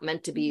knowledge. We're not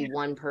meant to be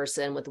one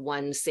person with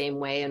one same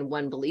way and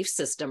one belief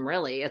system,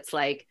 really. It's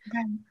like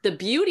the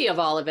beauty of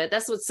all of it.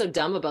 That's what's so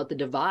dumb about the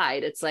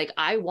divide. It's like,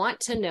 I want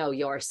to know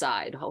your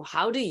side.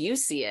 How do you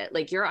see it?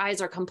 Like, your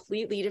eyes are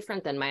completely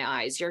different than my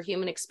eyes. Your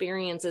human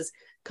experience is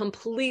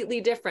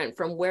completely different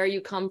from where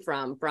you come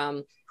from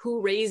who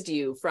raised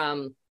you,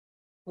 from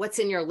what's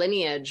in your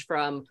lineage,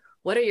 from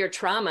what are your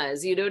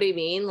traumas. You know what I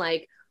mean?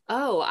 Like,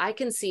 oh, I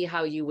can see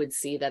how you would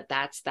see that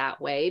that's that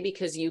way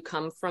because you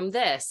come from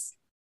this.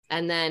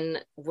 And then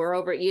we're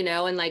over,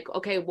 and like,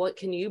 okay, what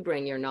can you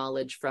bring your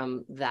knowledge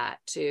from that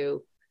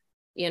to,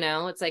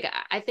 it's like,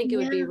 I think it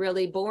would be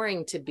really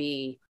boring to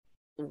be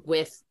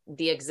with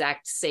the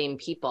exact same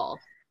people.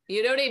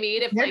 You know what I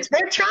mean? If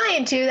they're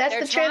trying to, that's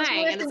the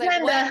transformist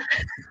agenda.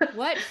 Like,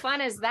 what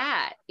fun is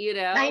that?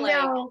 I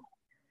know.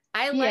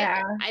 I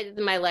like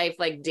my life,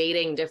 like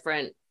dating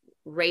different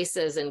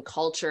races and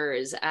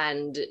cultures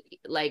and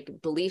like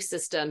belief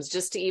systems,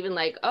 just to even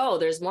like, oh,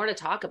 there's more to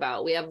talk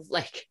about. We have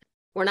like,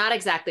 we're not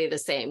exactly the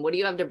same. What do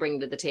you have to bring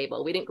to the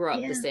table? We didn't grow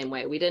up the same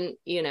way. We didn't,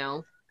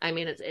 I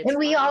mean, it's and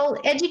we all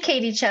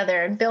educate each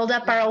other and build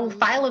up our own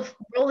file of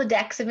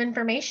Rolodex of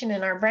information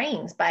in our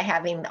brains by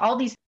having all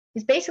these.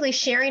 It's basically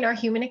sharing our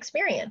human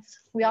experience.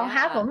 We all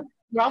have them.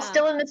 We're all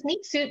still in this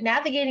meat suit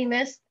navigating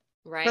this.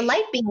 Right. We're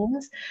light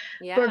beings.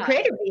 We're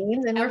creator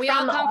beings, and we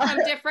all come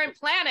from different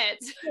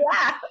planets.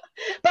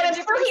 But I'm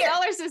different still here.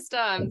 Solar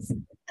systems.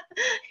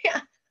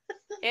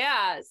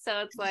 So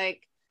it's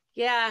like,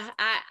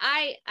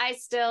 I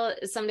still,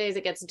 some days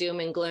it gets doom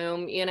and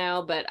gloom,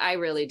 but I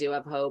really do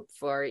have hope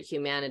for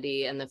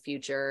humanity and the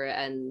future,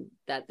 and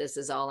that this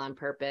is all on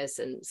purpose.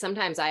 And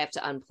sometimes I have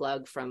to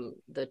unplug from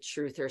the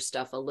truther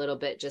stuff a little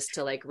bit just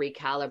to like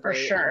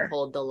recalibrate and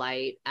hold the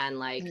light. And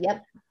like,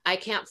 I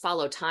can't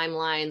follow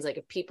timelines. Like,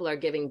 if people are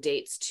giving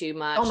dates too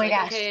much, oh my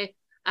gosh. Okay,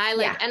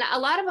 and a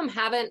lot of them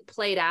haven't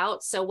played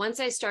out. So once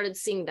I started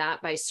seeing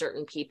that by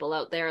certain people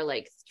out there,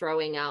 like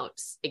throwing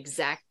out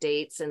exact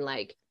dates and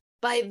like,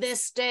 by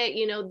this date,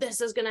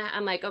 this is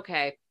I'm like,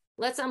 okay,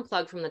 let's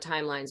unplug from the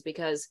timelines,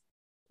 because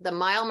the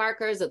mile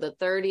markers of the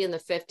 30 and the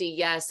 50,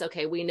 yes,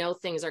 okay, we know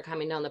things are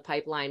coming down the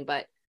pipeline,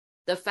 but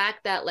the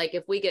fact that like,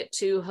 if we get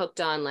too hooked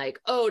on like,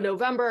 oh,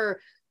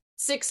 November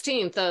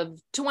 16th of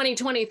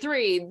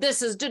 2023,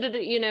 this is,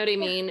 you know what I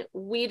mean?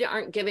 We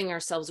aren't giving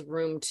ourselves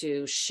room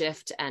to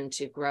shift and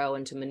to grow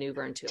and to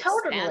maneuver and to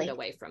expand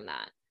away from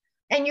that.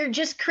 And you're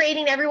just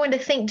creating everyone to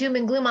think doom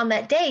and gloom on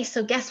that day.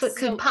 So guess what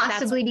could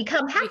possibly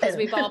happen? Because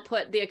we've all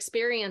put the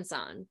experience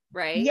on,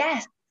 right?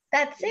 Yes,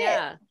 that's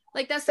it.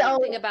 Like, that's the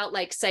thing about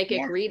like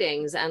psychic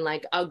readings, and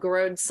like a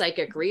good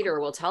psychic reader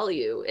will tell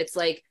you, it's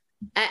like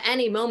at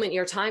any moment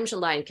your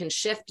timeline can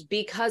shift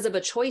because of a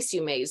choice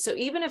you made. So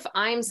even if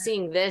I'm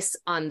seeing this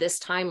on this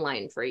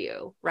timeline for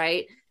you,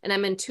 right, and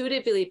I'm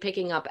intuitively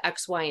picking up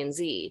X, Y, and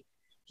Z,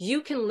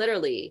 you can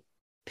literally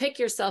pick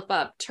yourself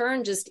up,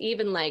 turn just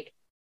even like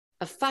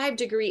a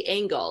 5-degree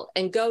angle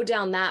and go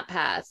down that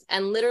path.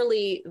 And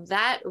literally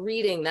that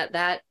reading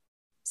that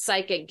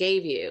psychic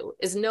gave you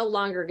is no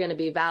longer going to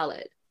be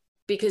valid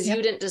because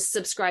you didn't just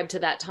subscribe to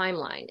that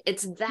timeline.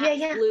 It's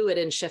that fluid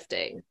and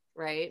shifting,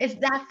 right? It's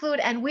that fluid,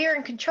 and we're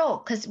in control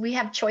because we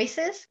have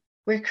choices.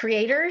 We're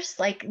creators.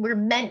 Like, we're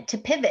meant to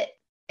pivot.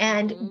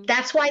 And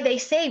that's why they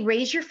say,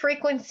 raise your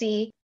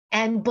frequency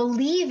and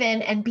believe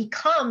in and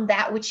become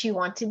that which you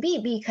want to be,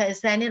 because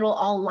then it'll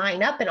all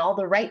line up and all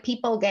the right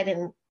people get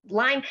in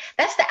line.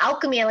 That's the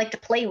alchemy I like to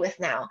play with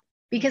now.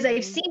 because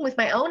I've seen with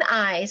my own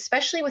eyes,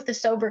 especially with the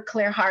sober,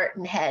 clear heart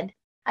and head,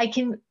 I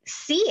can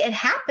see it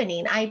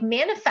happening. I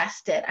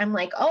manifest it. I'm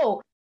like,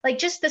 oh, like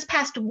just this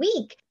past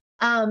week,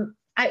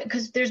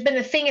 because there's been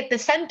a thing at the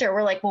center.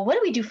 We're like, well, what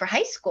do we do for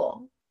high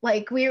school?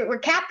 Like we're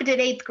capped at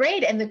 8th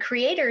grade, and the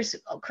creators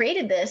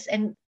created this,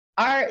 and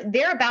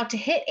they're about to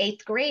hit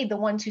 8th grade, the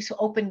ones who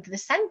opened the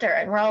center,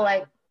 and we're all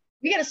like,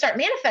 we got to start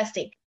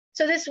manifesting.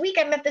 So this week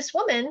I met this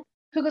woman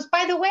who goes,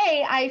 by the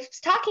way, I was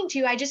talking to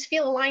you. I just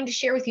feel aligned to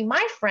share with you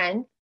my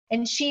friend,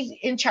 and she's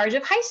in charge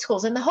of high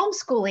schools and the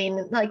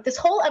homeschooling, like this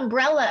whole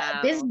umbrella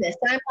business.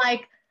 And I'm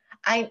like,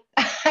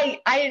 I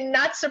am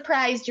not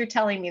surprised you're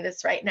telling me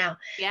this right now.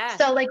 Yeah.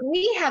 So like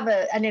we have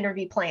an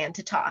interview plan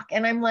to talk,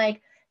 and I'm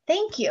like,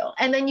 thank you.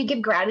 And then you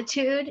give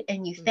gratitude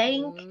and you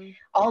thank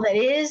all that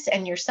is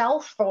and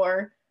yourself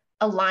for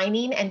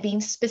aligning and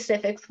being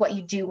specific with what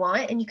you do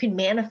want. And you can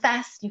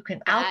manifest, you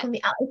can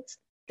alchemy.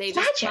 They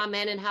just come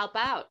in and help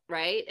out,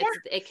 right?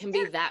 It can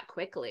be that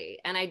quickly.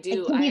 And I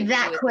do. It can be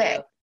that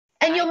quick.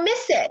 And you'll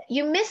miss it.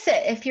 You miss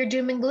it if you're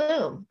doom and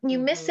gloom. You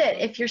miss it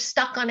if you're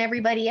stuck on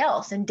everybody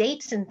else and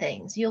dates and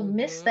things. You'll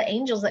miss the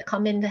angels that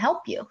come in to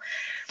help you.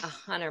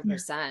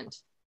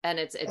 100%. And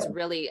it's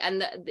really,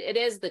 and it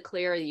is the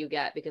clearer you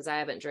get, because I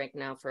haven't drank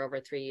now for over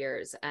 3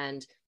 years.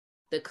 And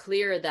the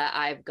clearer that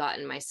I've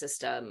gotten my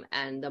system,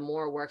 and the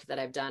more work that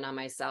I've done on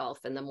myself,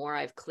 and the more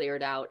I've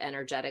cleared out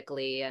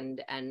energetically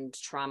and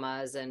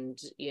traumas, and,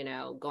 you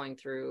know, going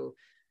through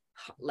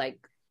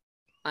like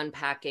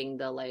unpacking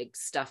the like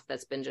stuff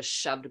that's been just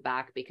shoved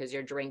back because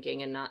you're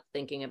drinking and not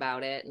thinking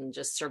about it and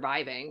just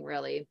surviving,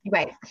 really.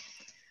 Right.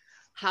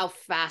 How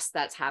fast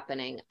that's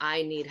happening.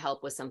 I need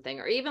help with something,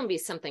 or even be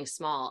something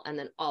small, and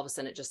then all of a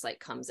sudden it just like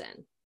comes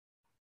in.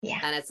 Yeah.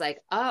 And it's like,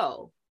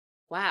 oh,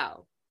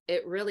 wow,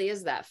 it really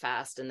is that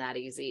fast and that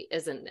easy,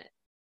 isn't it?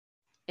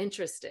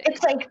 Interesting.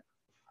 It's like,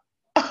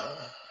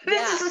 oh,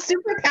 this is a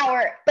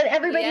superpower, but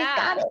everybody's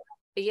got it.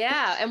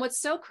 Yeah. And what's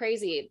so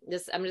crazy,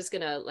 I'm just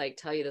going to like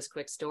tell you this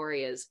quick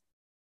story, is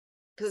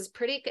because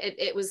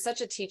it was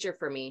such a teacher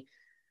for me.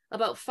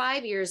 About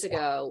 5 years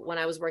ago, when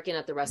I was working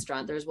at the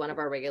restaurant, there was one of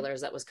our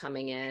regulars that was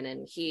coming in,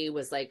 and he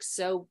was like,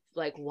 so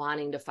like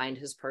wanting to find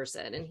his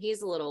person. And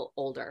he's a little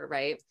older.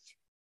 Right.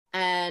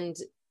 And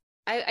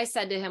I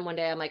said to him one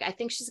day, I'm like, I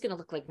think she's going to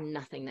look like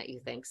nothing that you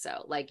think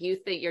so. Like, you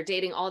think you're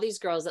dating all these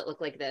girls that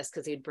look like this,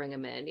 because he'd bring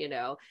them in, you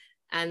know,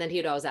 and then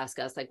he'd always ask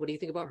us, like, what do you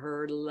think about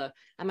her?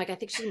 I'm like, I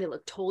think she's going to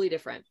look totally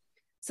different.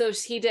 So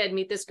he did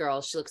meet this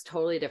girl. She looks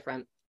totally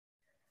different.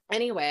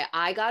 Anyway,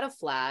 I got a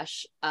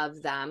flash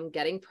of them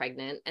getting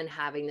pregnant and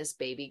having this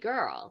baby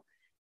girl,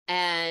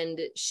 and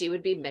she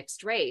would be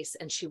mixed race,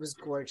 and she was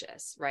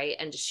gorgeous. Right.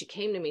 And she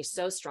came to me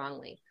so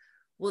strongly.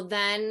 Well,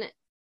 then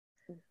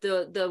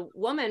the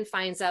woman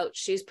finds out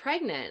she's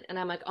pregnant, and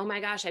I'm like, oh my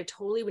gosh,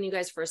 when you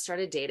guys first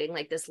started dating,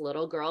 like this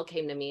little girl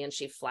came to me and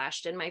she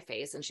flashed in my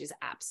face, and she's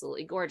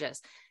absolutely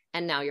gorgeous.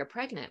 And now you're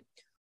pregnant.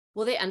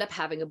 Well, they end up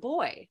having a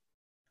boy.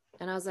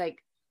 And I was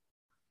like,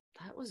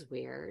 that was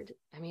weird.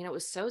 I mean, it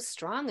was so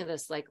strong in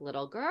this like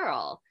little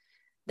girl.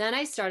 Then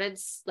I started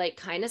like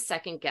kind of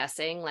second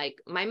guessing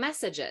like my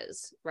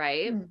messages,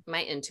 right?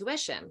 My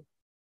intuition.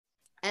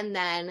 And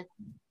then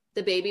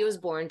the baby was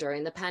born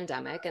during the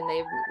pandemic, and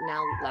they've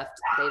now left.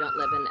 They don't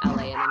live in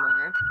LA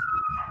anymore.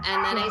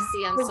 And then I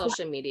see on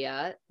social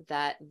media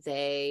that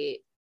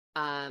they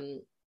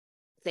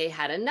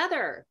had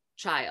another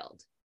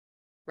child,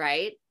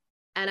 right?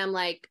 And I'm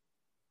like,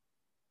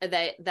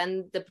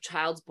 then the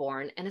child's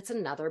born, and it's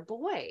another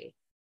boy.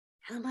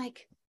 And I'm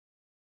like,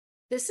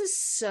 this is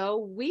so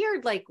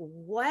weird. Like,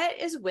 what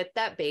is with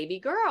that baby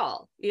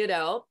girl? You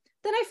know?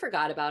 Then I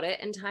forgot about it,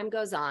 and time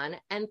goes on.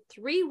 And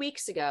 3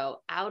 weeks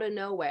ago, out of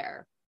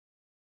nowhere,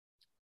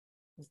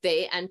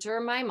 they enter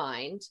my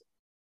mind.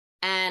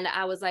 And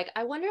I was like,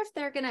 I wonder if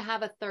they're going to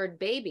have a third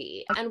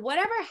baby. And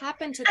whatever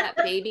happened to that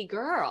baby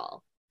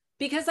girl?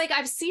 Because like,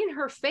 I've seen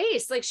her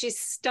face, like she's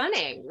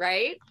stunning,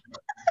 right?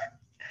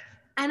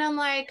 And I'm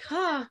like,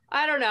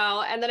 I don't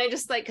know. And then I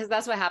just like, because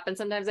that's what happens.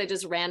 Sometimes I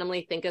just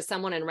randomly think of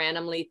someone and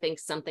randomly think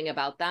something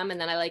about them.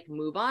 And then I like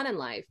move on in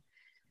life.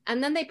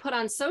 And then they put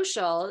on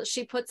social,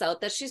 she puts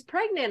out that she's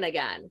pregnant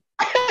again.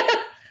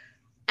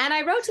 And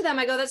I wrote to them,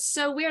 I go, that's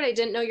so weird. I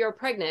didn't know you were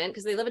pregnant,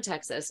 because they live in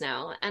Texas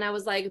now. And I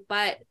was like,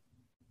 but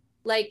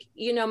like,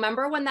 you know,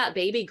 remember when that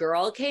baby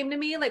girl came to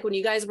me, like when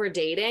you guys were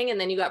dating and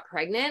then you got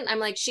pregnant? I'm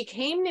like, she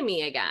came to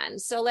me again.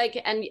 So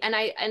like,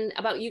 and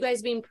about you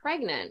guys being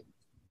pregnant.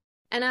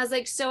 And I was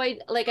like, so I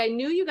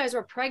knew you guys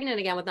were pregnant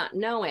again with not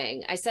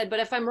knowing. I said,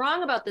 but if I'm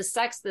wrong about the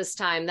sex this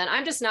time, then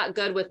I'm just not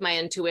good with my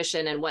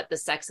intuition and what the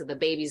sex of the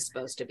baby's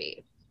supposed to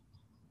be.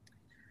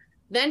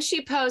 Then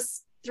she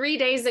posts 3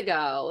 days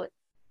ago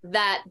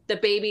that the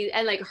baby,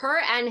 and like her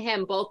and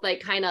him both like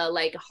kind of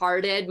like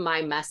hearted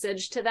my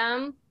message to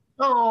them.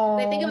 Oh,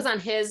 I think it was on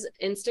his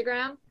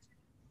Instagram.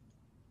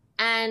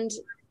 And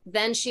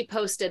then she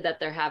posted that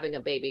they're having a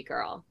baby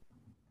girl.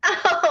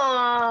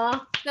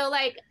 Aww. So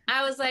like,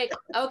 I was like,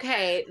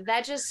 okay,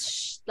 that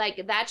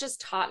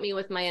just taught me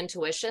with my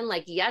intuition.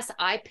 Like, yes,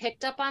 I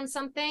picked up on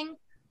something,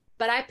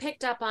 but I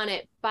picked up on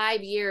it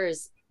 5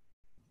 years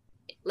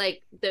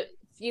like the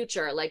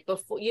future, like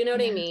before, you know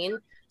what I mean?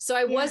 So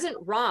I wasn't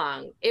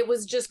wrong. It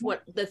was just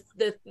what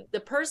the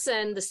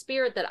person, the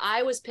spirit that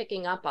I was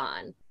picking up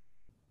on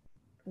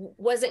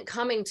wasn't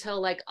coming till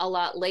like a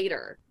lot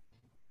later,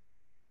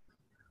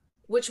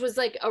 which was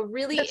like a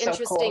really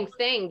interesting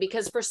thing,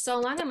 because for so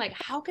long I'm like,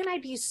 how can I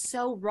be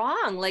so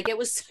wrong? Like it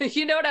was,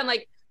 you know what, I'm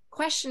like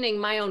questioning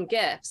my own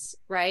gifts,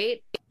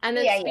 right? And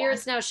then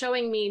spirit's now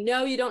showing me,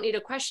 no, you don't need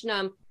to question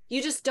them.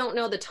 You just don't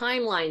know the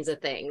timelines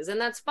of things. And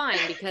that's fine,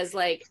 because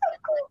like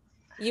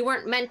you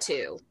weren't meant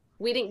to.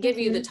 We didn't give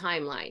you the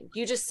timeline.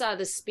 You just saw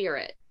the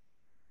spirit.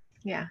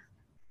 Yeah.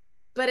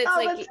 But it's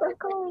like, that's so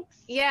cool.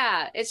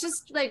 Yeah, it's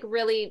just like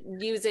really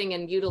using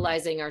and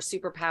utilizing our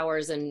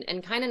superpowers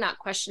and kind of not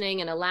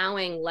questioning and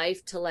allowing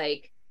life to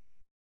like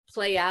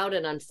play out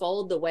and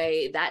unfold the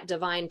way that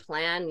divine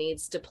plan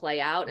needs to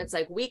play out. It's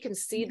like we can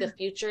see the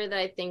future that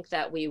I think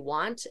that we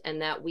want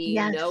and that we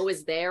know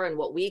is there and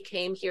what we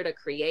came here to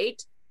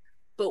create,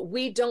 but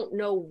we don't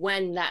know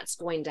when that's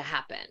going to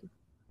happen.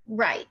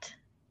 Right.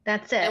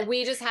 That's it. And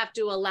we just have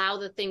to allow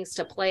the things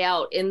to play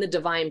out in the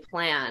divine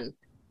plan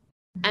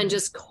and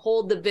just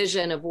hold the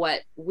vision of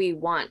what we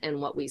want and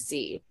what we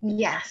see.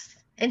 Yes.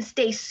 And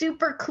stay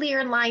super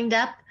clear and lined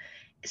up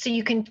so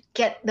you can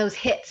get those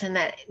hits and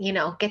that, you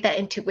know, get that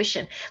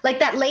intuition. Like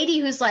that lady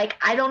who's like,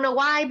 I don't know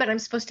why, but I'm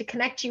supposed to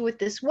connect you with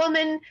this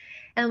woman.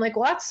 And I'm like,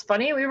 well, that's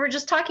funny. We were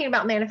just talking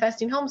about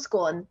manifesting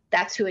homeschool, and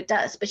that's who it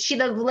does. But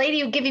the lady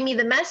who giving me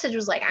the message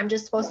was like, I'm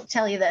just supposed to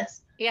tell you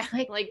this. Yeah.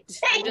 Like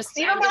thanks.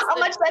 You don't know how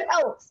much that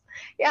helps.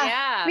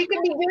 Yeah. We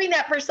could be doing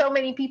that for so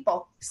many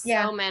people.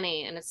 So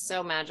many. And it's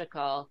so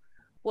magical.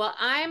 Well,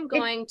 I'm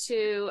going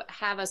to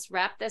have us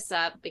wrap this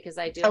up because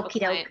I do have a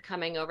client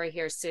coming over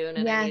here soon,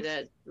 and I need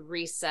to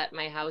reset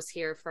my house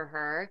here for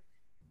her.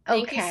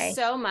 Thank you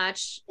so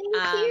much.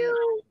 Thank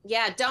you.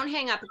 Yeah, don't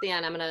hang up at the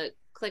end. I'm going to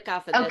click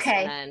off of this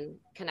and then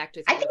connect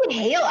with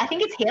you. I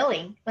think it's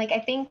hailing. Like I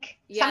think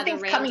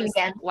something's coming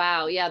again.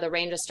 Wow. Yeah, the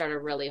rain just started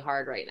really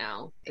hard right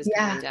now. It's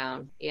coming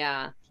down.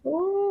 Yeah.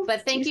 Ooh,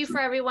 but thank you for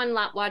everyone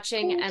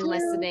watching and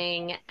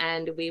listening,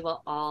 and we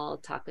will all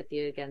talk with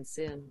you again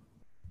soon.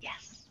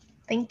 Yes.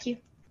 Thank you.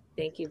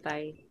 Thank you.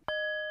 Bye.